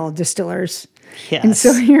female distillers. Yes. And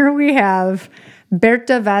so here we have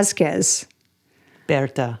Berta Vasquez.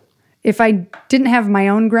 Berta. If I didn't have my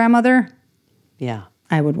own grandmother, Yeah.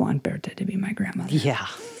 I would want Berta to be my grandmother. Yeah.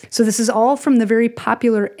 So this is all from the very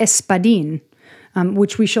popular Espadin,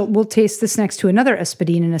 which we'll taste this next to another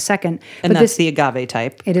Espadin in a second. And But that's this, the agave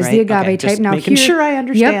type. it is right? the agave Okay, type. just Now making sure I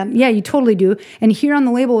understand. Yep, yeah, you totally do. And here on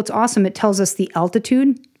the label, it's awesome. It tells us the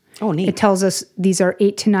altitude. Oh, neat. It tells us these are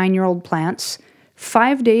 8 to 9 year old plants.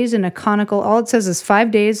 5 days in a conical. All it says is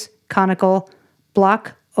 5 days conical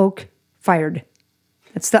block oak fired.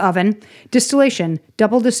 That's the oven. Distillation,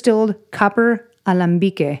 double distilled copper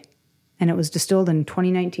alambique. And it was distilled in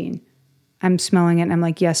 2019. I'm smelling it and I'm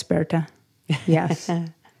like, yes, Berta. Yes.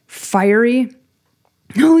 Fiery.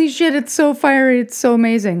 Holy shit, it's so fiery. It's so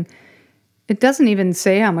amazing. It doesn't even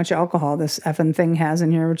say how much alcohol this effing thing has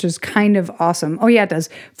in here, which is kind of awesome. Oh, yeah, it does.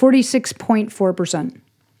 46.4%.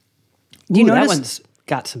 Do you Ooh, that notice? one's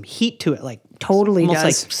got some heat to it, like Totally almost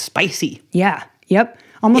does. like spicy. Yeah. Yep.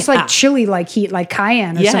 Almost Yeah. like chili-like heat, like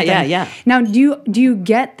cayenne or Yeah, something. yeah. Now, do you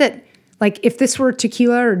get that? Like, if this were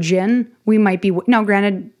tequila or gin, we might be. Now,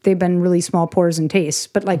 granted, they've been really small pours and tastes,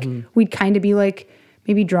 but like we'd kind of be like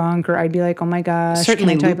maybe drunk, or I'd be like, oh my gosh,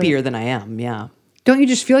 Certainly can I type it? loopier than I am. Yeah. Don't you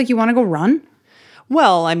just feel like you want to go run?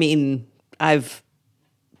 Well, I mean,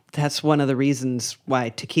 that's one of the reasons why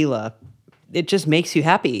tequila, it just makes you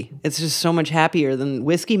happy. It's just so much happier than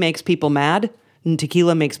whiskey makes people mad and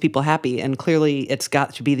tequila makes people happy. And clearly it's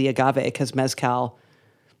got to be the agave because mezcal,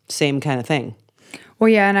 same kind of thing. Well,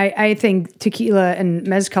 yeah, and I think tequila and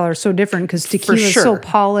mezcal are so different because tequila is so sure.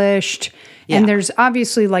 polished. Yeah. And there's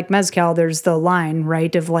obviously, like mezcal, there's the line,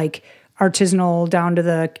 right, of like artisanal down to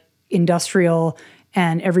the industrial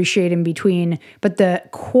and every shade in between. But the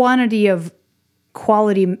quantity of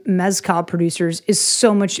quality mezcal producers is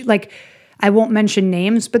so much, like, I won't mention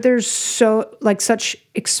names, but there's such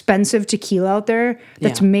expensive tequila out there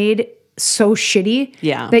that's Yeah. made so shitty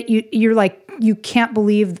Yeah. that you're like, you can't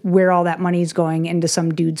believe where all that money's going into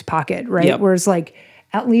some dude's pocket, right? Yep. Whereas like,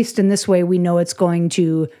 at least in this way, we know it's going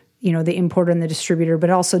to, the importer and the distributor, but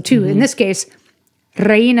also too, in this case,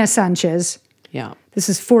 Reina Sanchez. Yeah. This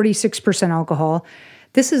is 46% alcohol.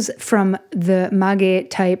 This is from the Mague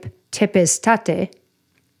type Tepestate,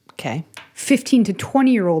 Okay. 15 to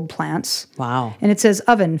 20-year-old plants. Wow. And it says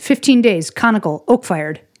oven, 15 days, conical,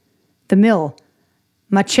 oak-fired. The mill,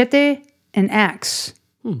 machete and axe.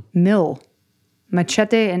 Mill,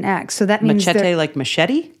 machete and axe. So that means Machete like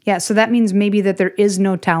machete? yeah, so that means maybe that there is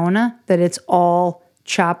no taona, that it's all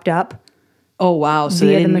chopped up. Oh, wow. So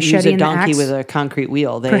Via they the didn't use machete a and the donkey axe? with a concrete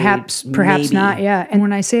wheel. They Perhaps maybe- not, yeah. And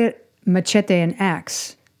when I say it, machete and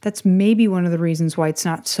axe, that's maybe one of the reasons why it's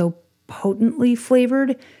not so potently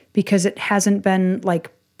flavored, because it hasn't been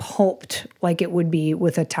like pulped like it would be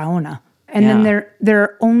with a taona. And then Yeah. there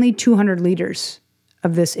are only 200 liters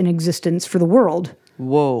of this in existence for the world,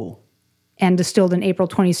 Whoa. and distilled in April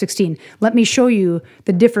 2016. Let me show you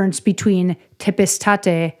the difference between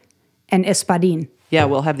Tepestate and Espadin. Yeah,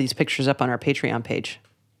 we'll have these pictures up on our Patreon page.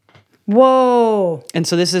 Whoa! And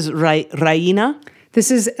so this is Raina. This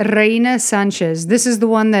is Reina Sanchez. This is the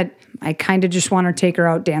one that I kind of just want to take her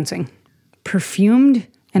out dancing. Perfumed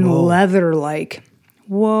and leather-like.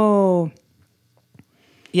 Whoa.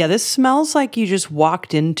 Yeah, this smells like you just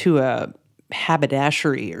walked into a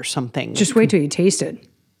haberdashery or something. Just wait till you taste it.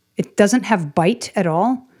 It doesn't have bite at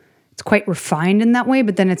all. It's quite refined in that way,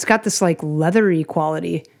 but then it's got this like leathery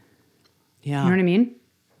quality. yeah. You know what I mean?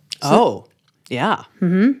 Oh, yeah.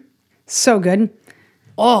 So good.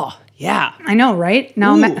 Oh, yeah. I know, right?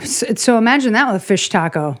 Now, Ooh. so imagine that with a fish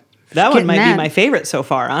taco. That one Getting might that. be my favorite so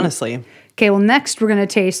far, honestly. Okay, well, next we're going to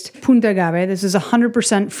taste Punta Agave. This is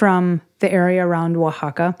 100% from the area around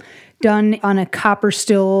Oaxaca, done on a copper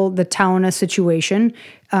still, the Taona situation.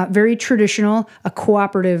 Very traditional, a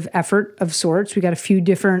cooperative effort of sorts. We got a few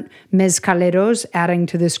different mezcaleros adding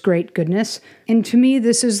to this great goodness. And to me,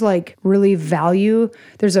 this is like really value.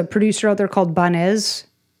 There's a producer out there called Banez,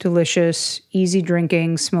 delicious, easy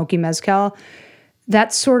drinking, smoky mezcal.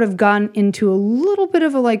 That's sort of gone into a little bit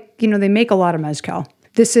of a like, they make a lot of mezcal.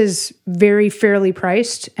 This is very fairly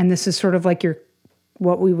priced, and this is sort of like your,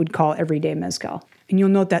 what we would call everyday mezcal. And you'll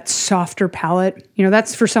note that softer palate.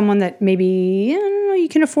 That's for someone that maybe, I don't know, you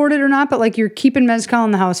can afford it or not, but like you're keeping mezcal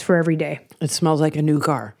in the house for every day. It smells like a new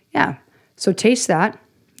car. Yeah. So taste that.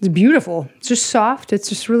 It's beautiful. It's just soft. It's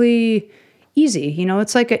just really easy.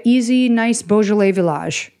 It's like an easy, nice Beaujolais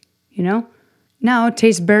Village, Now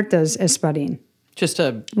taste Bertha's Espadin. Just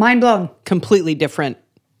a Mind blown. completely different,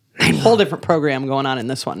 whole different program going on in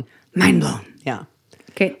this one. Mind blown. Yeah.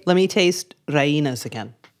 Okay. Let me taste Raina's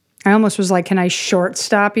again. I almost was like, can I short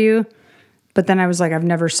stop you? But then I was like, I've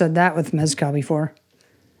never said that with mezcal before.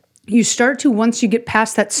 You start to, once you get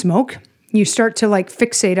past that smoke, you start to like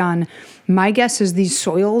fixate on, my guess is these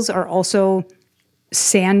soils are also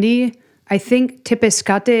sandy. I think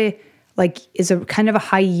Tepescate like is a kind of a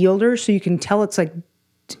high yielder. So you can tell it's like,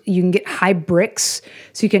 you can get high bricks.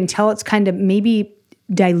 So you can tell it's kind of maybe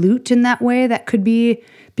dilute in that way. That could be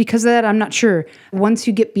because of that. I'm not sure. Once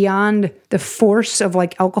you get beyond the force of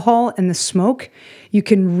like alcohol and the smoke, you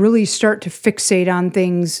can really start to fixate on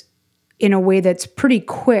things in a way that's pretty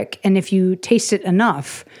quick. And if you taste it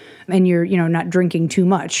enough and you're, not drinking too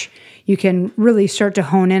much, you can really start to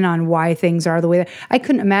hone in on why things are the way that I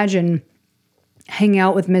couldn't imagine hanging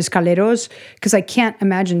out with mezcaleros because I can't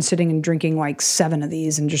imagine sitting and drinking like 7 of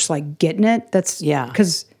these and just like getting it. That's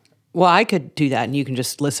because Well, I could do that and you can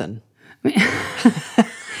just listen.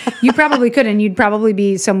 you probably could, and you'd probably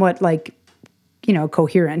be somewhat like,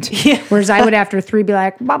 coherent. Yeah. Whereas I would after 3 be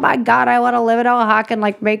like, oh my God, I want to live in Oaxaca and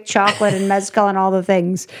like make chocolate and mezcal and all the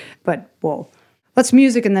things. But whoa, let's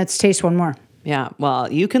music and let's taste one more. Yeah.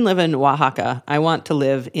 Well, you can live in Oaxaca. I want to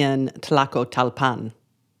live in Tlacotalpan.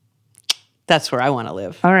 That's where I want to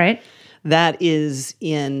live. All right. That is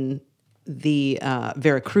in the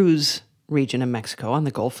Veracruz region of Mexico, on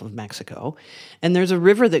the Gulf of Mexico. And there's a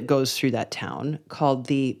river that goes through that town called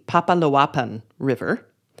the Papaloapan River.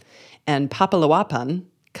 And Papaloapan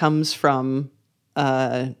comes from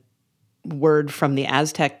a word from the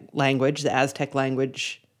Aztec language,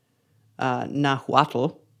 Nahuatl.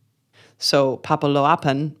 So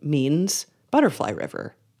Papaloapan means butterfly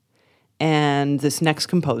river. And this next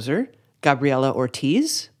composer, Gabriela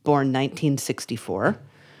Ortiz, born 1964,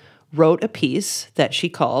 wrote a piece that she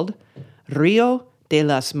called Rio de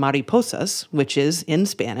las Mariposas, which is, in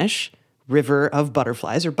Spanish, River of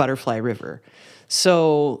Butterflies or Butterfly River.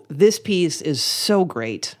 So this piece is so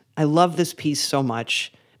great. I love this piece so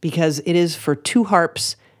much because it is for 2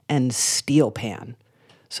 harps and steel pan.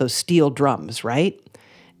 So steel drums, right?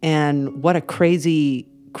 And what a crazy,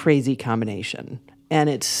 crazy combination. And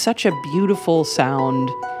it's such a beautiful sound.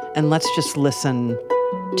 And let's just listen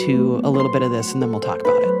to a little bit of this and then we'll talk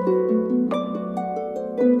about it.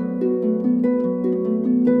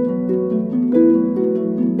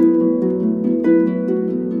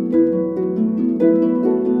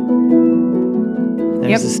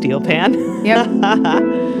 There's a steel pan. Yep.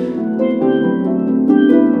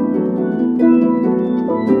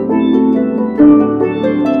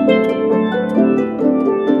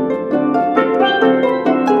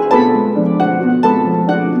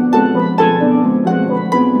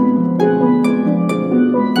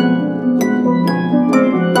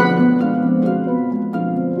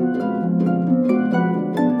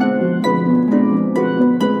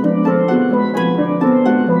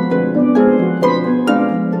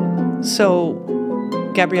 So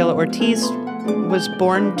Gabriela Ortiz was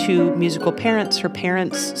born to musical parents. Her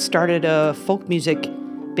parents started a folk music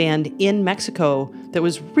band in Mexico that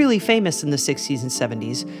was really famous in the 60s and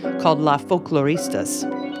 70s called La Folkloristas.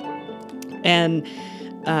 And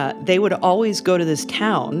they would always go to this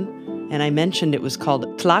town, and I mentioned it was called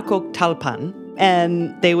Tlacotalpan,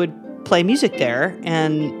 and they would play music there,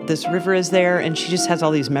 and this river is there, and she just has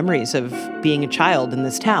all these memories of being a child in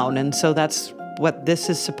this town. And so that's what this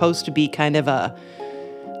is supposed to be, kind of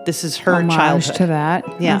this is her Homage childhood. to that.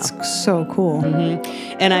 Yeah. That's so cool.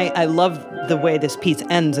 Mm-hmm. And I love the way this piece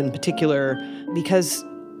ends in particular because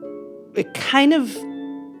it kind of,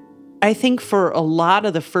 I think for a lot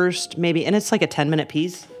of the first maybe, and it's like a 10-minute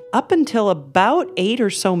piece, up until about 8 or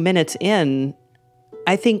so minutes in,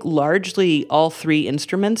 I think largely all 3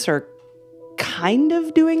 instruments are kind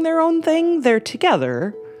of doing their own thing. They're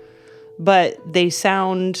together, but they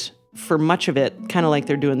sound, for much of it, kind of like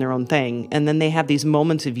they're doing their own thing. And then they have these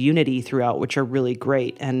moments of unity throughout, which are really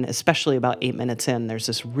great. And especially about 8 minutes in, there's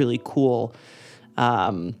this really cool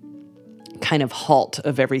kind of halt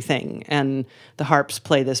of everything. And the harps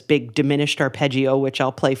play this big diminished arpeggio, which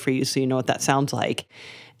I'll play for you so you know what that sounds like.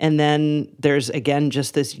 And then there's, again,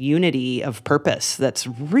 just this unity of purpose that's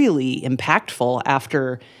really impactful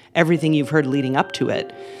after everything you've heard leading up to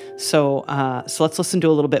it. So let's listen to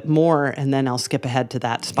a little bit more, and then I'll skip ahead to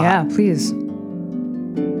that spot. Yeah, please.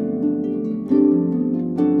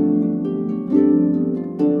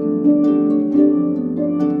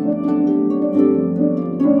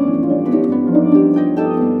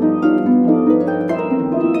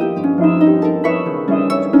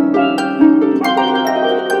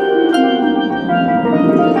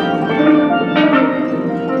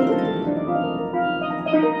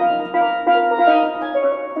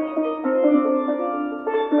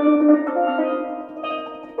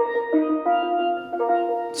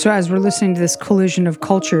 So as we're listening to this collision of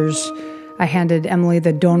cultures, I handed Emily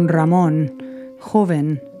the Don Ramon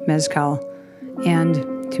Joven Mezcal, and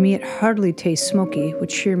to me it hardly tastes smoky,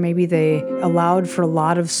 which here maybe they allowed for a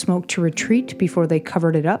lot of smoke to retreat before they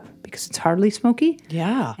covered it up because it's hardly smoky.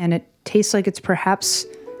 Yeah. And it tastes like it's perhaps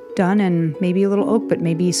done in maybe a little oak, but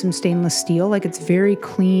maybe some stainless steel. Like it's very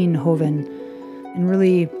clean Joven and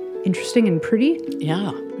really interesting and pretty. Yeah.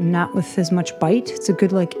 Not with as much bite. It's a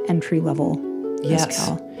good like entry level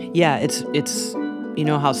mezcal. Yeah, it's you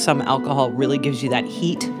know how some alcohol really gives you that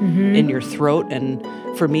heat in your throat, and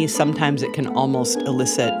for me sometimes it can almost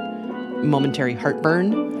elicit momentary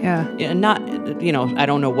heartburn. Yeah. And not, I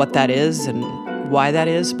don't know what that is and why that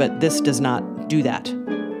is, but this does not do that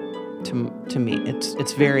to me.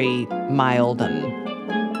 It's very mild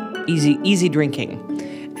and easy drinking.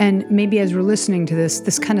 And maybe as we're listening to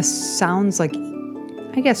this kind of sounds like,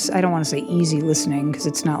 I guess I don't want to say easy listening because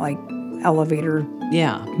it's not like elevator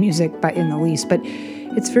music in the least, but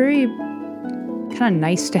it's very kind of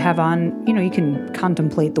nice to have on. You can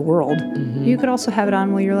contemplate the world. You could also have it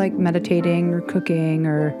on while you're like meditating or cooking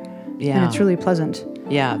and it's really pleasant.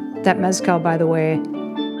 Yeah. That mezcal, by the way,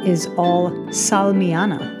 is all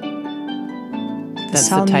Salmiana. That's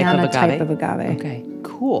Salmiana the type of agave? type of agave. Okay,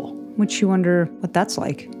 cool. Which you wonder what that's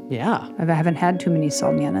like. Yeah. I haven't had too many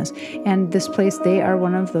Salmianas. And this place, they are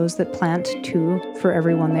one of those that plant 2 for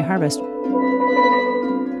every one they harvest.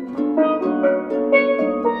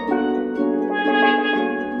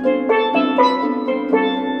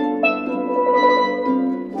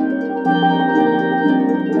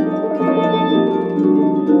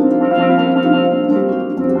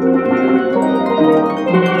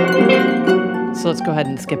 So let's go ahead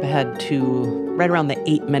and skip ahead to right around the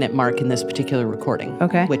 8-minute mark in this particular recording.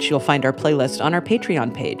 Okay. Which you'll find our playlist on our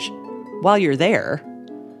Patreon page. While you're there,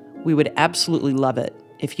 we would absolutely love it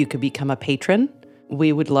if you could become a patron.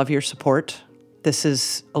 We would love your support. This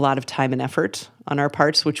is a lot of time and effort on our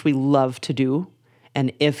parts, which we love to do.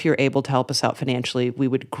 And if you're able to help us out financially, we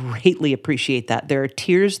would greatly appreciate that. There are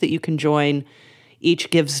tiers that you can join. Each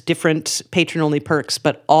gives different patron-only perks,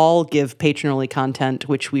 but all give patron-only content,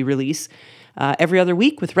 which we release every other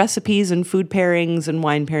week with recipes and food pairings and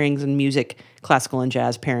wine pairings and music, classical and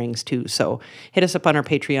jazz pairings too. So hit us up on our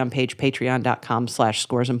Patreon page,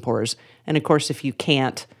 patreon.com/scoresandpours. And of course, if you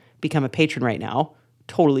can't become a patron right now,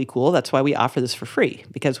 totally cool. That's why we offer this for free,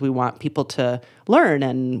 because we want people to learn,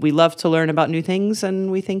 and we love to learn about new things,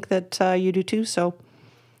 and we think that you do too. So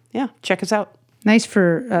yeah, check us out. Nice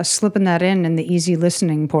for slipping that in the easy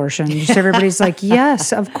listening portion. Just everybody's like,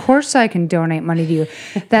 yes, of course I can donate money to you.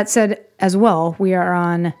 That said, as well, we are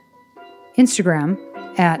on Instagram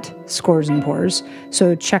at Scores and Pours.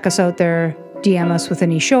 So check us out there. DM us with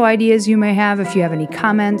any show ideas you may have. If you have any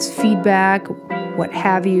comments, feedback, what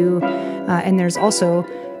have you. And there's also,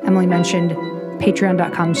 Emily mentioned,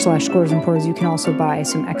 patreon.com/Scores and Pours. You can also buy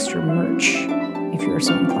some extra merch if you are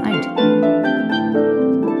so inclined.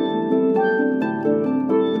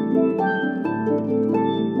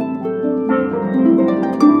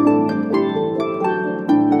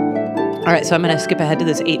 All right, so I'm going to skip ahead to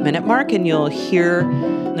this 8-minute mark, and you'll hear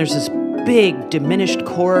there's this big diminished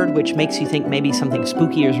chord, which makes you think maybe something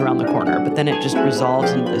spooky is around the corner, but then it just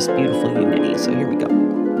resolves into this beautiful unity. So here we go.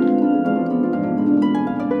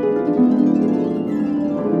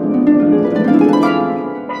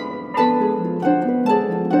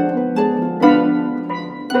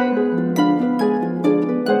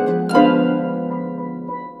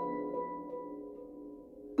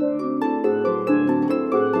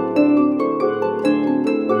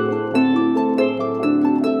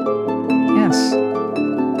 Yes.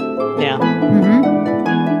 Yeah.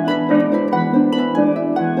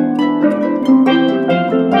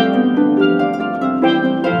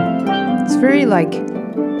 It's very like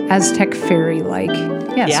Aztec fairy-like.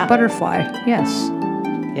 Yes, Yeah. butterfly. Yes.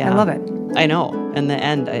 Yeah. I love it. I know. In the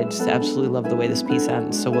end, I just absolutely love the way this piece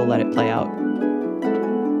ends, so we'll let it play out.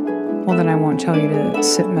 Well, then I won't tell you to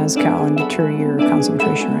sip mezcal and deter your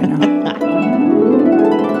concentration right now.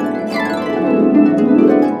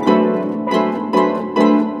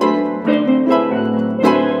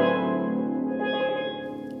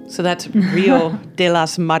 So that's Rio de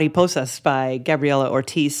las Mariposas by Gabriela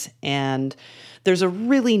Ortiz. And there's a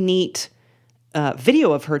really neat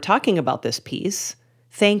video of her talking about this piece,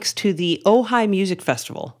 thanks to the Ojai Music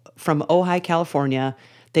Festival from Ojai, California.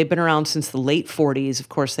 They've been around since the late 40s. Of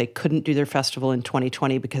course, they couldn't do their festival in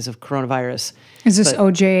 2020 because of coronavirus. Is this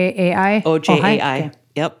OJAI? OJAI. Okay.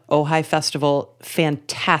 Yep. Ojai Festival,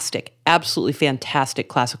 fantastic, absolutely fantastic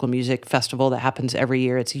classical music festival that happens every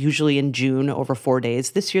year. It's usually in June over 4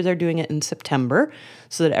 days. This year they're doing it in September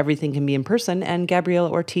so that everything can be in person. And Gabriela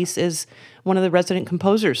Ortiz is one of the resident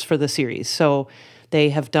composers for the series. So they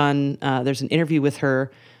have done, there's an interview with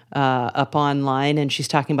her up online, and she's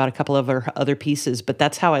talking about a couple of her other pieces. But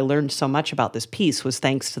that's how I learned so much about this piece, was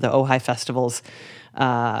thanks to the Ojai Festival's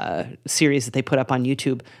series that they put up on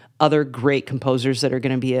YouTube. Other great composers that are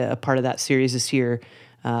going to be a part of that series this year,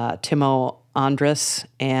 Timo Andres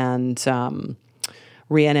and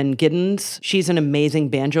Rhiannon Giddens. She's an amazing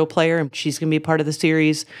banjo player, and she's going to be a part of the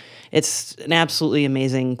series. It's an absolutely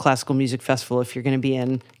amazing classical music festival. If you're going to be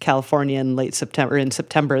in California in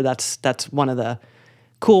September, that's one of the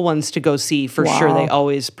cool ones to go see for sure. They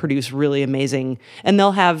always produce really amazing, and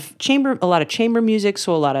they'll have a lot of chamber music,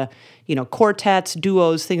 so a lot of quartets,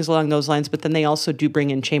 duos, things along those lines. But then they also do bring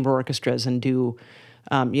in chamber orchestras and do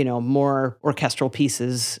more orchestral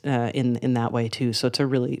pieces in that way too. So it's a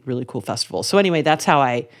really, really cool festival. So anyway, that's how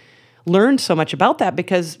I learned so much about that,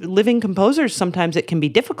 because living composers, sometimes it can be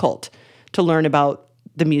difficult to learn about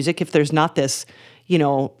the music if there's not this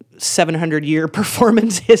 700-year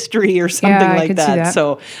performance history or something like that.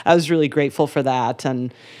 So I was really grateful for that.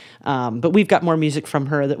 And but we've got more music from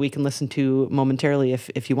her that we can listen to momentarily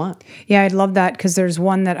if you want. Yeah, I'd love that, because there's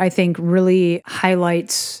one that I think really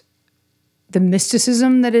highlights the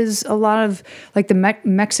mysticism that is a lot of, like, the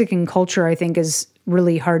Mexican culture, I think, is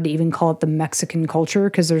really hard to even call it the Mexican culture,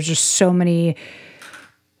 because there's just so many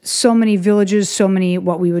villages, so many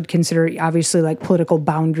what we would consider obviously like political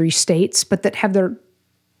boundary states, but that have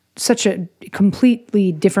such a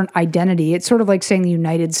completely different identity. It's sort of like saying the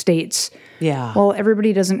United States. Yeah. Well,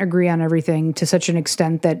 everybody doesn't agree on everything to such an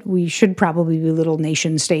extent that we should probably be little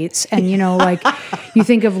nation states. And, like you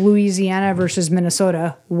think of Louisiana versus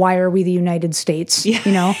Minnesota. Why are we the United States?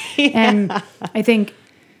 Yeah. And I think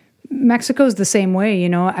Mexico's the same way.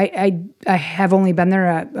 I have only been there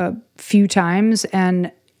a few times,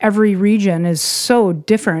 and every region is so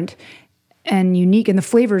different and unique, and the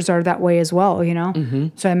flavors are that way as well, Mm-hmm.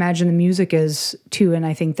 So I imagine the music is too, and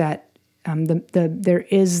I think that there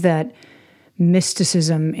is that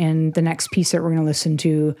mysticism in the next piece that we're going to listen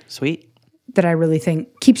to. Sweet. That I really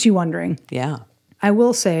think keeps you wondering. Yeah. I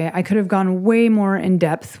will say I could have gone way more in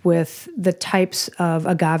depth with the types of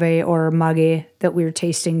agave or maguey that we're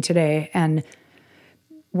tasting today, and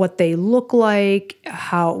what they look like,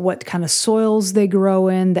 what kind of soils they grow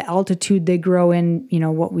in, the altitude they grow in,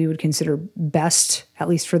 what we would consider best, at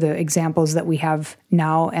least for the examples that we have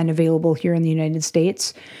now and available here in the United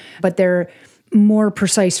States. But they're more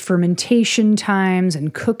precise fermentation times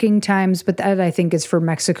and cooking times, but that I think is for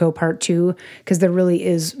Mexico part 2, because there really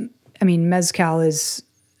is, mezcal is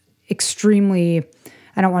extremely,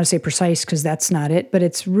 I don't want to say precise because that's not it, but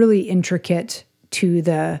it's really intricate to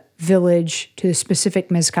the village, to the specific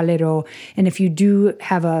mezcalero. And if you do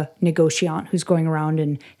have a negociant who's going around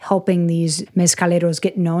and helping these mezcaleros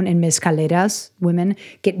get known, and mezcaleras, women,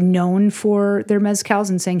 get known for their mezcals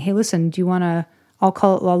and saying, hey, listen, do you want to, I'll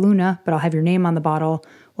call it La Luna, but I'll have your name on the bottle.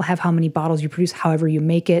 We'll have how many bottles you produce, however you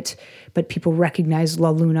make it, but people recognize La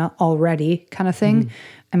Luna already, kind of thing.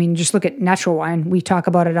 Just look at natural wine. We talk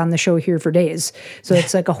about it on the show here for days. So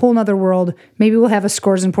it's like a whole nother world. Maybe we'll have a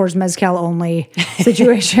Scores and Pours mezcal only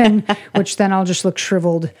situation, which then I'll just look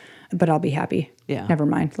shriveled, but I'll be happy. Yeah. Never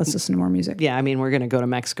mind. Let's listen to more music. Yeah, we're going to go to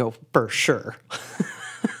Mexico for sure.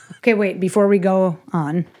 Okay, wait, before we go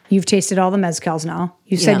on, you've tasted all the mezcals now.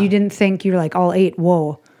 You said you didn't think, you're like all 8.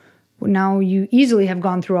 Whoa. Now you easily have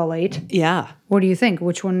gone through all 8. Yeah. What do you think?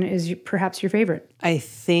 Which one is perhaps your favorite? I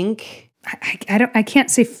think I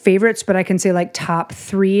can't say favorites, but I can say like top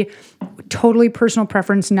 3. Totally personal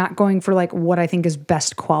preference, not going for like what I think is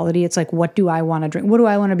best quality. It's like, what do I want to drink? What do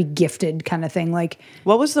I want to be gifted, kind of thing. Like,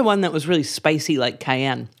 what was the one that was really spicy, like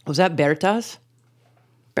cayenne? Was that Berta's?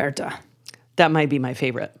 Berta. That might be my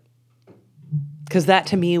favorite, because that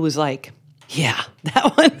to me was like, yeah,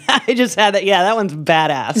 that one. I just had that. Yeah, that one's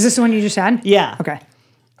badass. Is this the one you just had? Yeah. Okay.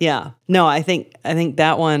 Yeah. No, I think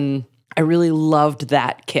that one, I really loved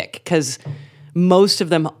that kick, because most of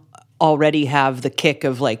them already have the kick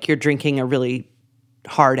of like you're drinking a really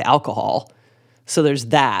hard alcohol. So there's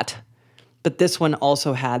that. But this one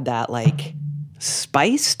also had that like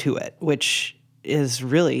spice to it, which is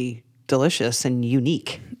really delicious and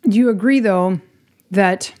unique. Do you agree, though,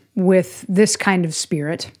 that with this kind of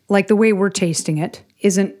spirit, like the way we're tasting it,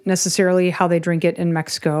 isn't necessarily how they drink it in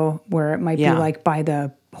Mexico, where it might be like by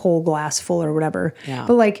the whole glass full or whatever. Yeah.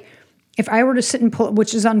 But like, if I were to sit and pull,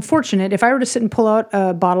 which is unfortunate, if I were to pull out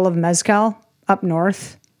a bottle of mezcal up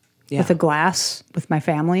north with a glass with my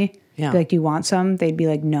family, Yeah. Be like, do you want some? They'd be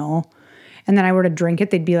like, no. And then I were to drink it,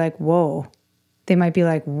 they'd be like, whoa. They might be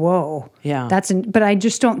like, whoa. Yeah. But I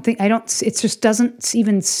just don't think, it just doesn't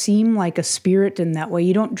even seem like a spirit in that way.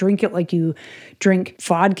 You don't drink it like you drink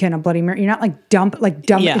vodka in a Bloody Mary. You're not like dump.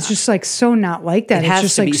 Yeah. It's just like so not like that. It has it's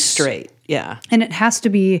just to like be straight. Yeah. And it has to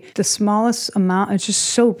be the smallest amount. It's just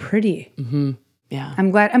so pretty. Mm-hmm. Yeah.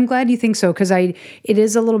 I'm glad you think so, because it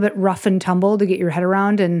is a little bit rough and tumble to get your head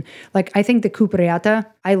around. And like, I think the Cupreata,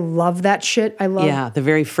 I love that shit. Yeah, the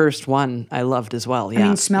very first one I loved as well. Yeah. I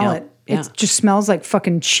mean, smell it. Yeah. It just smells like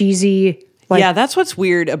fucking cheesy. Like, yeah, that's what's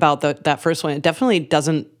weird about that first one. It definitely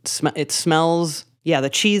doesn't smell. It smells. Yeah, the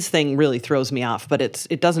cheese thing really throws me off, but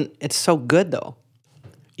it doesn't. It's so good though.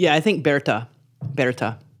 Yeah, I think Berta.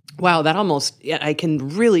 Wow, that almost. Yeah, I can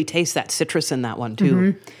really taste that citrus in that one too.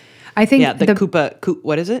 Mm-hmm. I think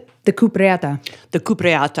what is it? The Cupreata. The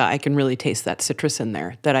Cupreata, I can really taste that citrus in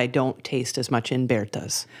there that I don't taste as much in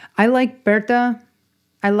Berta's. I like Berta.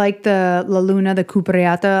 I like the La Luna, the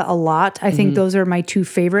Cupreata a lot. I think those are my two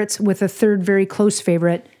favorites, with a third very close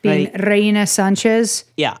favorite being Reina Sanchez.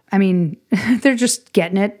 Yeah. I mean, they're just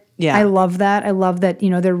getting it. Yeah. I love that. I love that,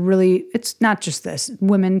 they're really, it's not just this,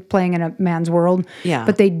 women playing in a man's world. Yeah.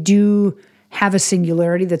 But they do have a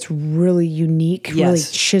singularity that's really unique, Yes. really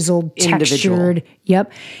chiseled, Individual. textured.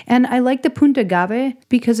 Yep. And I like the Punta Agave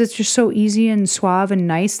because it's just so easy and suave and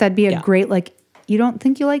nice. That'd be a great, like, you don't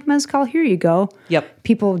think you like mezcal? Here you go. Yep.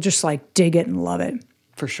 People just like dig it and love it.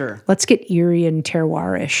 For sure. Let's get eerie and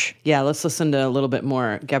terroir-ish. Yeah, let's listen to a little bit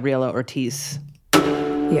more Gabriela Ortiz.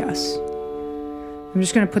 Yes. I'm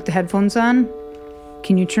just going to put the headphones on.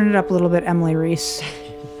 Can you turn it up a little bit, Emily Reese?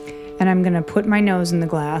 And I'm going to put my nose in the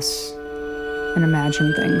glass and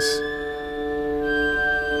imagine things.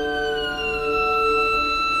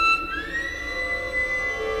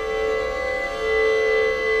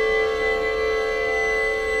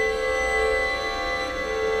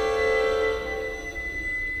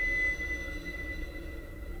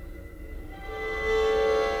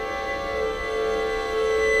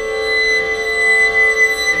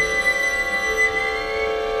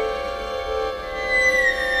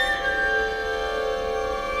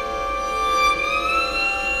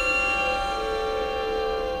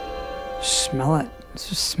 Smell it. It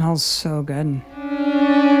just smells so good.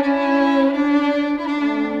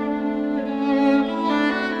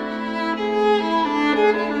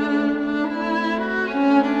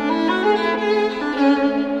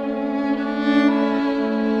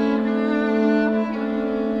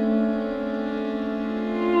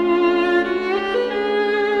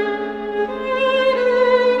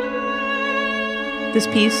 This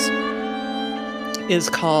piece is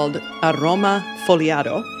called Aroma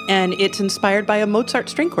Foliado, and it's inspired by a Mozart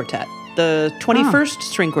string quartet, the 21st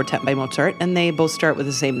string quartet by Mozart, and they both start with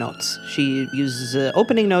the same notes. She uses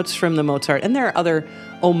opening notes from the Mozart, and there are other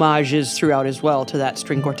homages throughout as well to that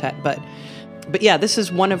string quartet, but yeah, this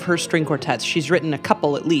is one of her string quartets. She's written a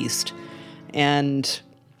couple at least, and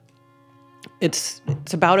it's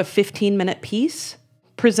about a 15-minute piece,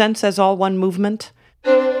 presents as all one movement.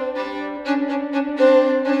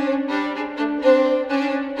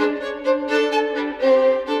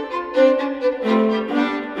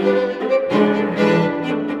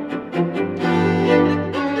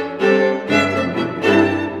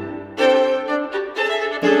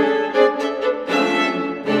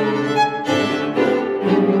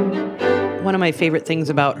 One of my favorite things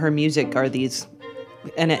about her music are these,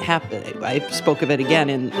 and it happened. I spoke of it again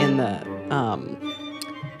in the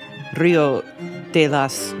Rio de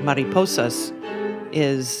las Mariposas,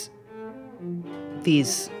 is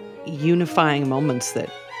these unifying moments that,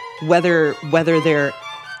 whether they're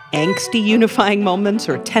angsty unifying moments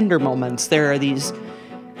or tender moments, there are these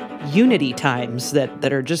unity times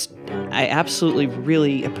that are just, I absolutely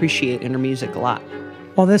really appreciate in her music a lot.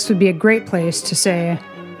 Well, this would be a great place to say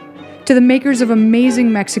to the makers of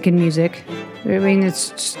amazing Mexican music, I mean, it's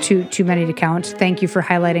just too many to count. Thank you for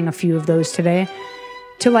highlighting a few of those today.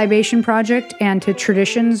 To Libation Project and to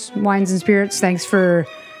Traditions, Wines and Spirits, thanks for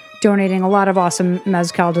donating a lot of awesome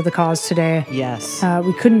mezcal to the cause today. Yes.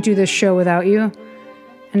 We couldn't do this show without you.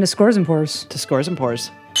 And to Scores and Pours. To Scores and Pours.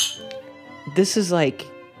 This is like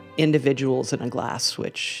individuals in a glass,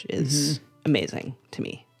 which is amazing to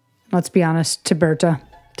me. Let's be honest, to Berta.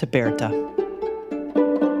 To Berta.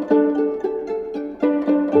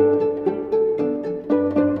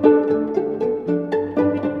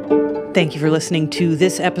 Thank you for listening to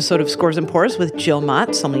this episode of Scores and Pours with Jill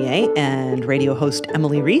Mott, sommelier, and radio host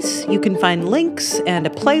Emily Reese. You can find links and a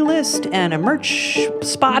playlist and a merch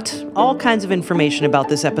spot, all kinds of information about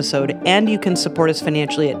this episode, and you can support us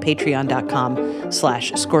financially at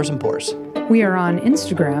patreon.com/scoresandpours. We are on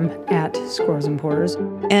Instagram at Scores and Pours.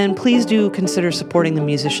 And please do consider supporting the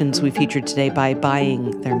musicians we featured today by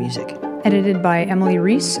buying their music. Edited by Emily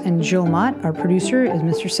Reese and Jill Mott. Our producer is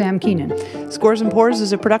Mr. Sam Keenan. Scores and Pours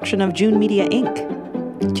is a production of June Media, Inc.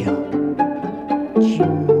 Jill.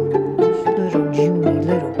 June, little Junie,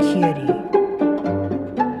 little kitty.